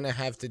is going to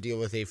have to deal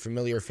with a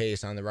familiar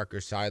face on the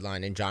Rutgers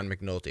sideline in John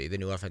McNulty, the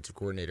new offensive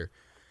coordinator.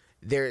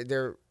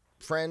 They're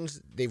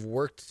friends. They've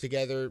worked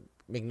together,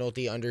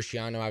 McNulty under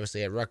Schiano,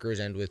 obviously at Rutgers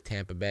and with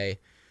Tampa Bay.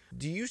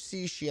 Do you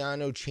see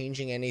Schiano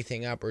changing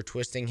anything up or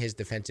twisting his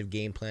defensive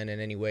game plan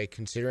in any way,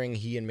 considering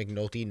he and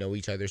McNulty know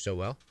each other so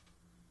well?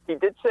 He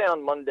did say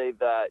on Monday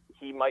that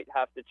he might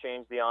have to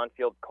change the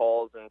on-field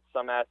calls and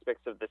some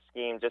aspects of the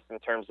scheme just in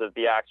terms of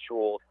the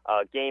actual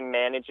game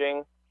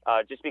managing.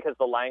 Just because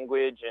the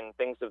language and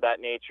things of that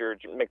nature.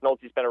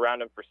 McNulty's been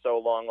around him for so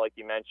long, like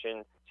you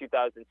mentioned,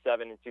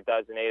 2007 and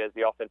 2008 as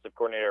the offensive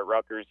coordinator at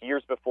Rutgers,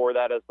 years before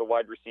that as the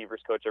wide receivers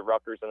coach at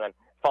Rutgers, and then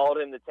followed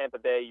him to Tampa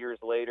Bay years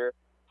later.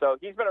 So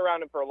he's been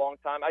around him for a long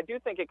time. I do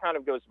think it kind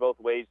of goes both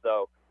ways,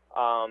 though,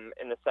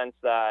 in the sense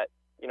that,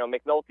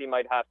 McNulty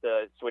might have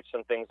to switch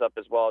some things up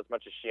as well, as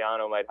much as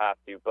Schiano might have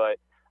to. But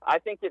I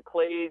think it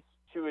plays,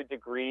 to a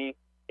degree,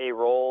 a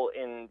role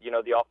in,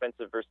 the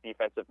offensive versus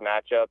defensive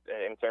matchup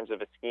in terms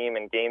of a scheme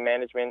and game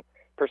management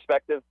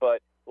perspective.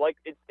 But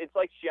it's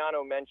like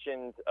Schiano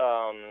mentioned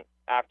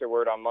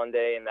afterward on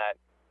Monday, and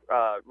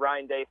that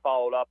Ryan Day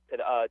followed up to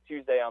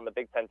Tuesday on the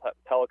Big Ten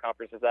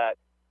teleconference, is that,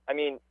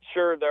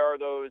 sure, there are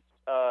those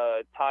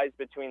ties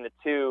between the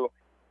two,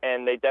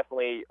 and they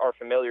definitely are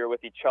familiar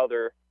with each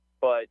other.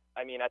 But,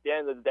 at the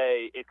end of the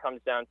day, it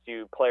comes down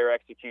to player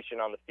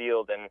execution on the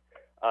field. And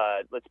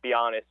let's be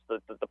honest,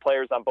 the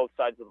players on both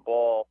sides of the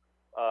ball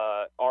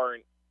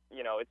aren't,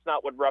 it's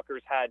not what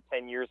Rutgers had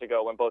 10 years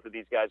ago when both of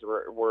these guys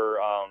were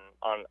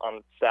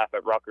on staff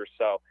at Rutgers.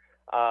 So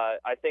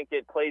I think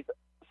it plays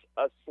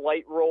a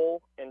slight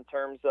role in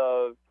terms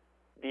of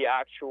the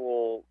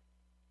actual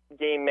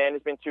game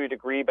management to a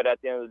degree, but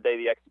at the end of the day,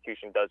 the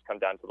execution does come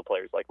down to the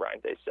players, like Ryan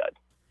Day said.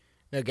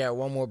 Now, Garrett,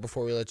 one more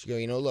before we let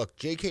you go. Look,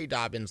 J.K.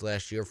 Dobbins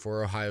last year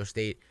for Ohio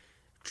State,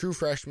 true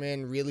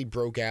freshman, really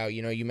broke out.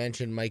 You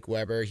mentioned Mike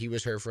Weber. He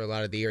was hurt for a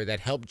lot of the year. That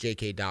helped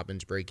J.K.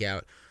 Dobbins break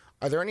out.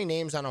 Are there any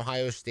names on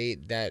Ohio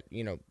State that,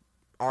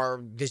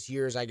 are this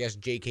year's,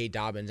 J.K.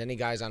 Dobbins? Any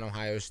guys on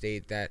Ohio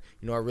State that,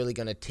 are really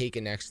going to take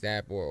a next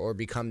step or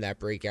become that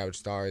breakout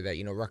star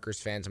that, Rutgers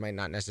fans might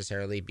not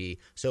necessarily be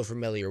so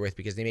familiar with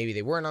because maybe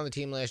they weren't on the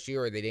team last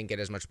year or they didn't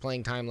get as much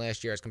playing time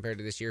last year as compared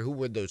to this year? Who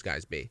would those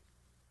guys be?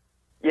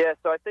 Yeah,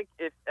 so I think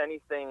if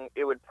anything,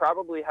 it would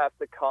probably have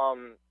to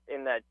come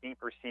in that deep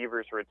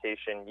receivers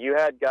rotation. You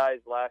had guys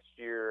last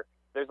year.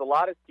 There's a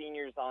lot of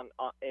seniors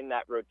in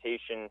that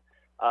rotation,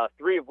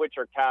 3 of which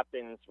are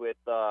captains with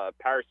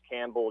Paris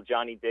Campbell,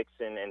 Johnny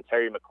Dixon, and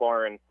Terry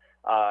McLaurin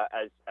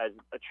as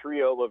a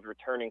trio of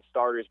returning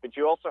starters. But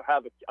you also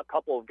have a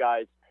couple of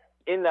guys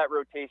in that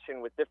rotation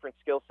with different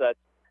skill sets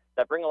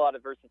that bring a lot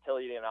of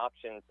versatility and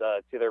options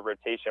to their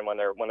rotation when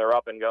they're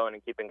up and going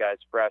and keeping guys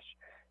fresh.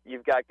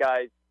 You've got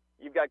guys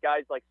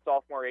like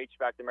sophomore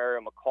H-back Demario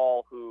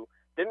McCall, who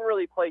didn't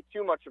really play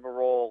too much of a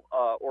role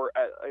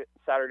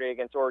Saturday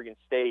against Oregon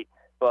State,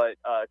 but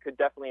could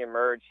definitely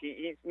emerge.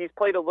 He's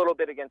played a little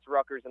bit against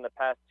Rutgers in the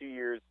past 2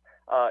 years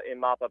in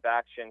mop-up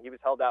action. He was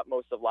held out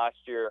most of last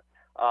year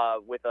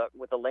with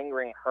a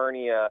lingering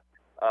hernia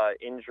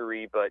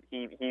injury, but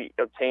he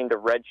obtained a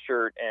red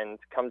shirt and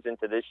comes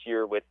into this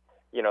year with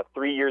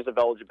 3 years of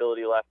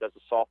eligibility left as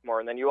a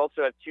sophomore. And then you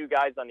also have 2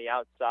 guys on the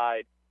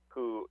outside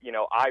who,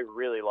 I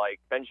really like.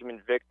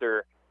 Benjamin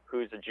Victor,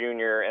 who's a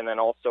junior, and then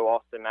also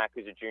Austin Mack,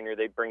 who's a junior.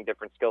 They bring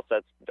different skill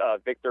sets.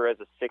 Victor as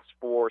a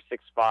 6'4",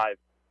 6'5",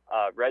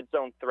 red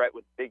zone threat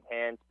with big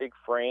hands, big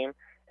frame.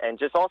 And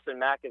just Austin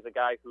Mack is a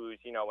guy who's,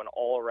 an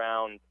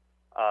all-around,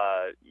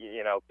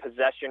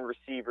 possession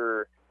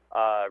receiver,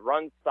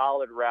 runs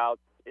solid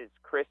routes, is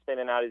crisp in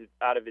and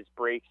out of his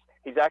breaks.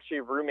 He's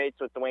actually roommates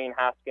with Dwayne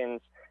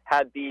Haskins,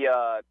 had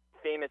the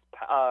famous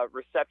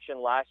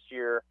reception last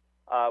year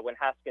when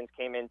Haskins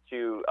came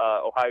into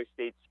Ohio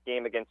State's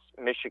game against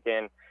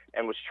Michigan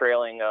and was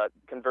trailing,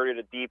 converted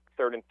a deep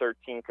 3rd and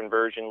 13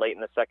 conversion late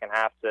in the second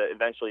half to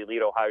eventually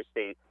lead Ohio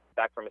State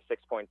back from a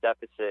 6-point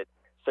deficit.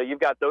 So you've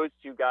got those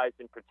 2 guys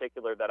in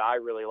particular that I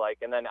really like.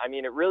 And then,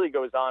 it really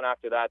goes on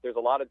after that. There's a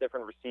lot of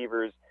different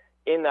receivers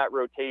in that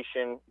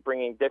rotation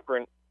bringing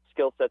different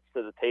skill sets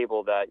to the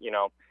table that,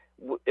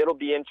 it'll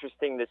be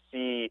interesting to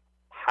see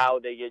how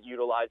they get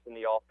utilized in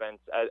the offense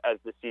as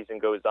the season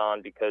goes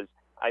on, because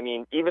I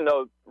mean, even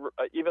though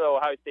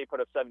Ohio State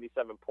put up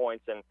 77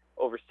 points and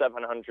over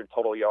 700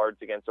 total yards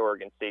against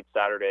Oregon State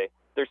Saturday,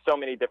 there's so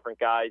many different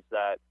guys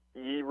that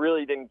you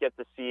really didn't get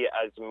to see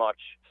as much.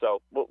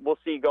 So we'll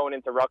see going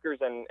into Rutgers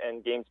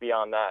and games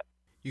beyond that.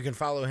 You can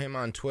follow him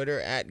on Twitter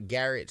at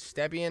Garrett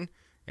Stepien,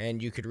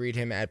 and you could read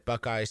him at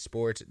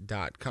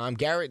BuckeyeSports.com.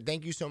 Garrett,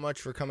 thank you so much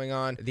for coming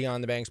on the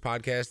On the Banks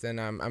podcast, and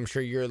I'm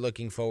sure you're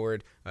looking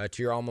forward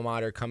to your alma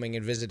mater coming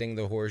and visiting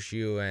the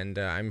Horseshoe, and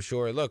I'm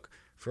sure, look,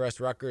 for us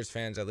Rutgers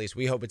fans at least,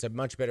 we hope it's a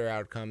much better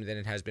outcome than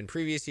it has been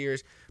previous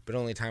years, but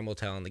only time will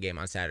tell in the game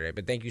on Saturday.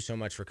 But thank you so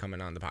much for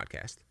coming on the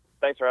podcast.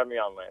 Thanks for having me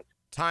on, Lance.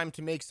 Time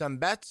to make some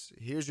bets.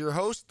 Here's your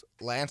host,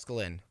 Lance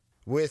Glynn.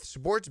 With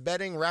sports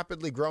betting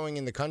rapidly growing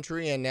in the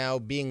country and now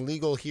being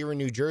legal here in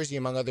New Jersey,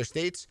 among other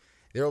states,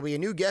 there will be a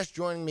new guest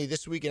joining me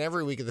this week and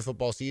every week of the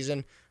football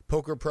season.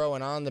 Poker Pro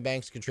and On the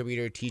Banks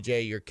contributor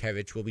TJ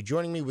Yurkevich will be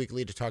joining me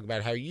weekly to talk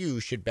about how you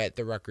should bet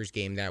the Rutgers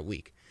game that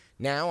week.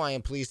 Now, I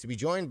am pleased to be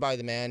joined by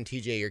the man,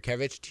 TJ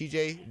Yurkevich.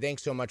 TJ,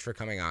 thanks so much for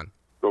coming on.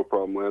 No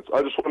problem, Lance.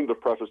 I just wanted to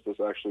preface this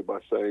actually by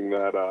saying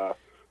that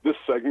this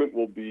segment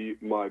will be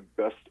my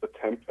best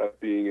attempt at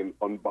being an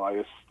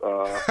unbiased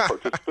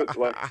participant.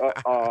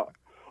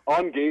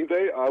 On game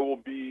day, I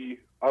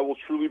will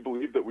truly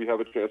believe that we have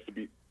a chance to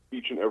beat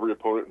each and every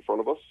opponent in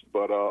front of us.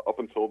 But up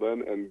until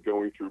then, and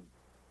going through,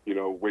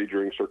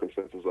 wagering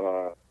circumstances,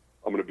 I'm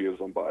going to be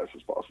as unbiased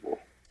as possible.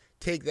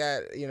 Take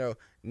that,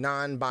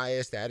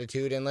 non-biased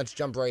attitude, and let's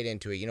jump right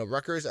into it.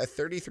 Rutgers, a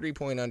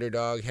 33-point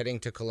underdog heading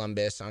to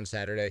Columbus on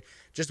Saturday.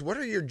 Just what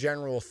are your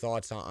general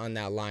thoughts on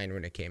that line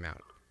when it came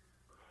out?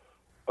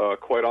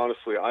 Quite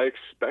honestly, I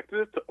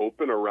expected it to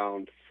open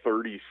around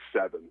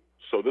 37.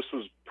 So this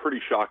was pretty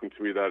shocking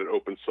to me that it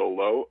opened so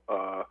low.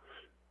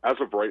 As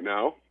of right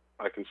now,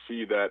 I can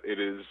see that it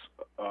is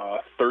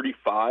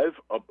 35,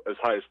 up as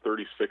high as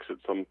 36 at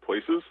some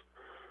places.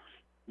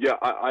 Yeah,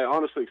 I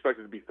honestly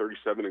expected it to be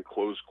 37 and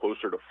close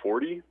closer to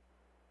 40.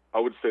 I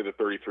would say that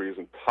 33 is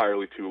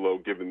entirely too low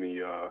given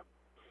the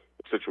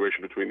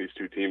situation between these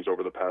two teams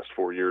over the past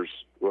 4 years.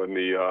 When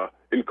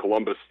in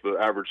Columbus, the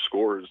average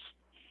score is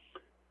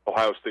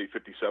Ohio State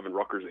 57,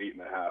 Rutgers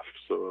 8.5,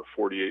 so a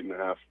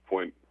 48.5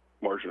 point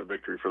margin of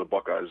victory for the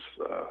Buckeyes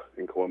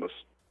in Columbus.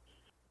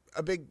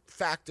 A big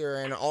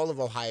factor in all of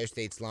Ohio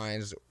State's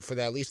lines for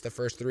at least the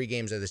first 3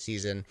 games of the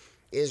season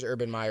is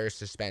Urban Meyer's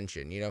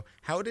suspension.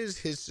 How does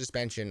his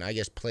suspension,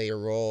 play a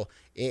role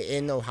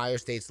in Ohio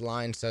State's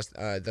line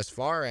thus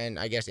far, and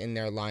I guess in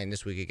their line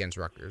this week against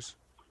Rutgers?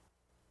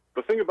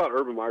 The thing about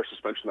Urban Meyer's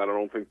suspension that I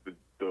don't think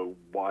the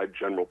wide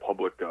general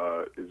public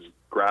is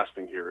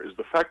grasping here is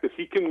the fact that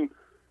he can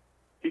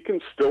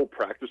still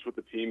practice with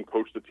the team,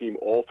 coach the team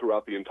all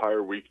throughout the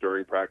entire week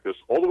during practice,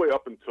 all the way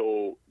up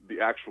until the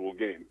actual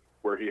game,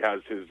 where he has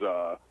his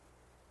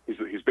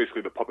he's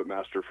basically the puppet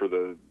master for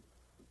the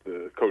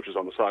coaches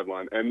on the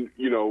sideline. And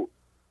you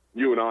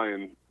and I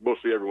and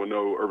mostly everyone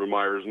know Urban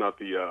Meyer is not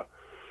the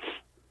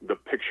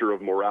picture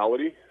of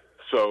morality.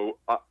 So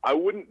I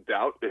wouldn't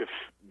doubt if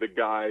the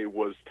guy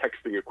was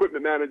texting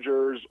equipment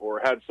managers or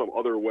had some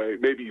other way.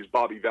 Maybe he's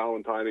Bobby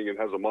Valentining and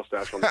has a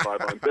mustache on the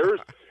sideline.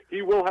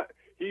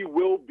 He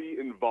will be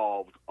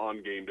involved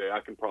on game day.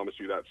 I can promise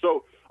you that.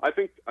 So I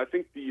think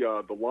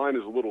the line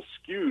is a little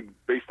skewed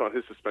based on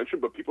his suspension,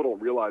 but people don't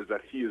realize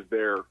that he is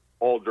there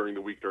all during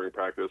the week during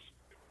practice,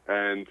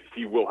 and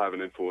he will have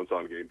an influence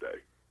on game day.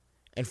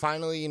 And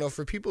finally,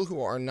 for people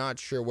who are not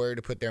sure where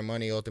to put their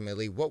money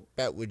ultimately, what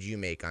bet would you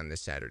make on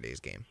this Saturday's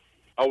game?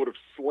 I would have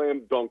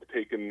slam dunk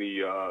taken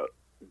the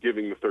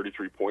giving the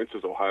 33 points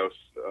as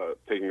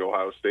taking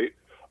Ohio State.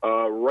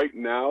 Right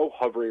now,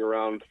 hovering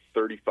around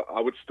 35.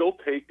 I would still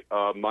take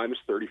minus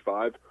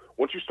 35.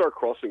 Once you start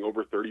crossing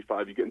over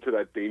 35, you get into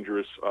that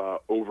dangerous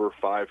over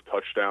 5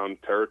 touchdown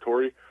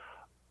territory.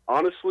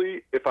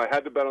 Honestly, if I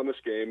had to bet on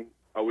this game,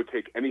 I would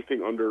take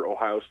anything under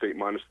Ohio State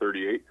minus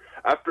 38.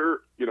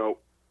 After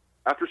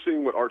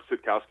seeing what Art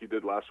Sitkowski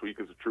did last week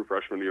as a true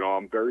freshman,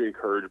 I'm very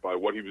encouraged by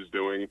what he was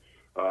doing,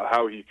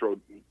 how he threw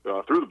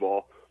the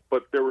ball.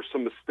 But there were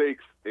some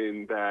mistakes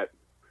in that,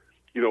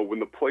 when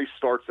the play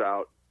starts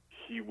out,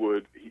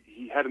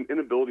 he had an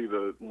inability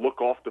to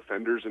look off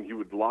defenders, and he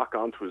would lock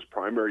onto his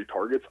primary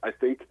targets. I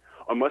think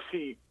unless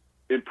he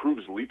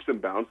improves leaps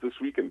and bounds this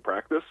week in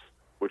practice,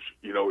 which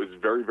is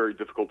very, very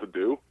difficult to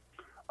do,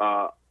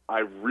 I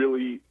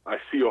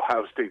see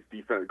Ohio State's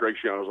defense, Greg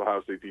Schiano's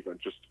Ohio State defense,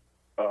 just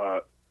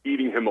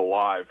eating him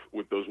alive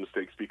with those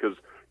mistakes, because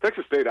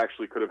Texas State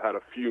actually could have had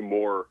a few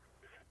more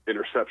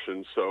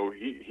interceptions. So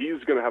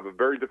he's going to have a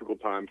very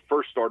difficult time.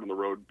 First start on the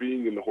road,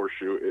 being in the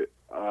Horseshoe.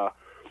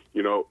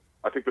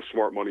 I think the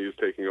smart money is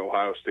taking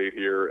Ohio State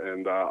here,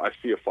 and I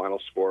see a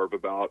final score of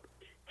about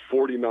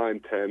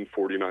 49-10,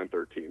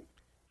 49-13.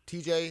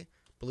 TJ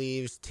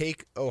believes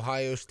take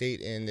Ohio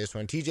State in this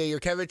one. TJ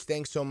Yurkevich,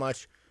 thanks so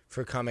much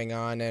for coming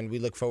on, and we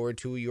look forward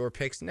to your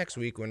picks next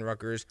week when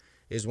Rutgers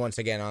is once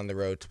again on the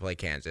road to play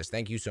Kansas.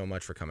 Thank you so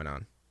much for coming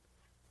on.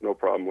 No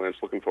problem, Lance.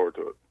 Looking forward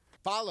to it.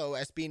 Follow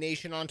SB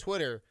Nation on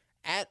Twitter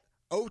at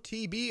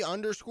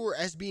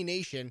OTB_SB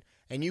Nation,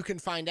 and you can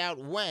find out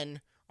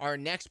when our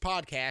next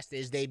podcast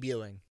is debuting.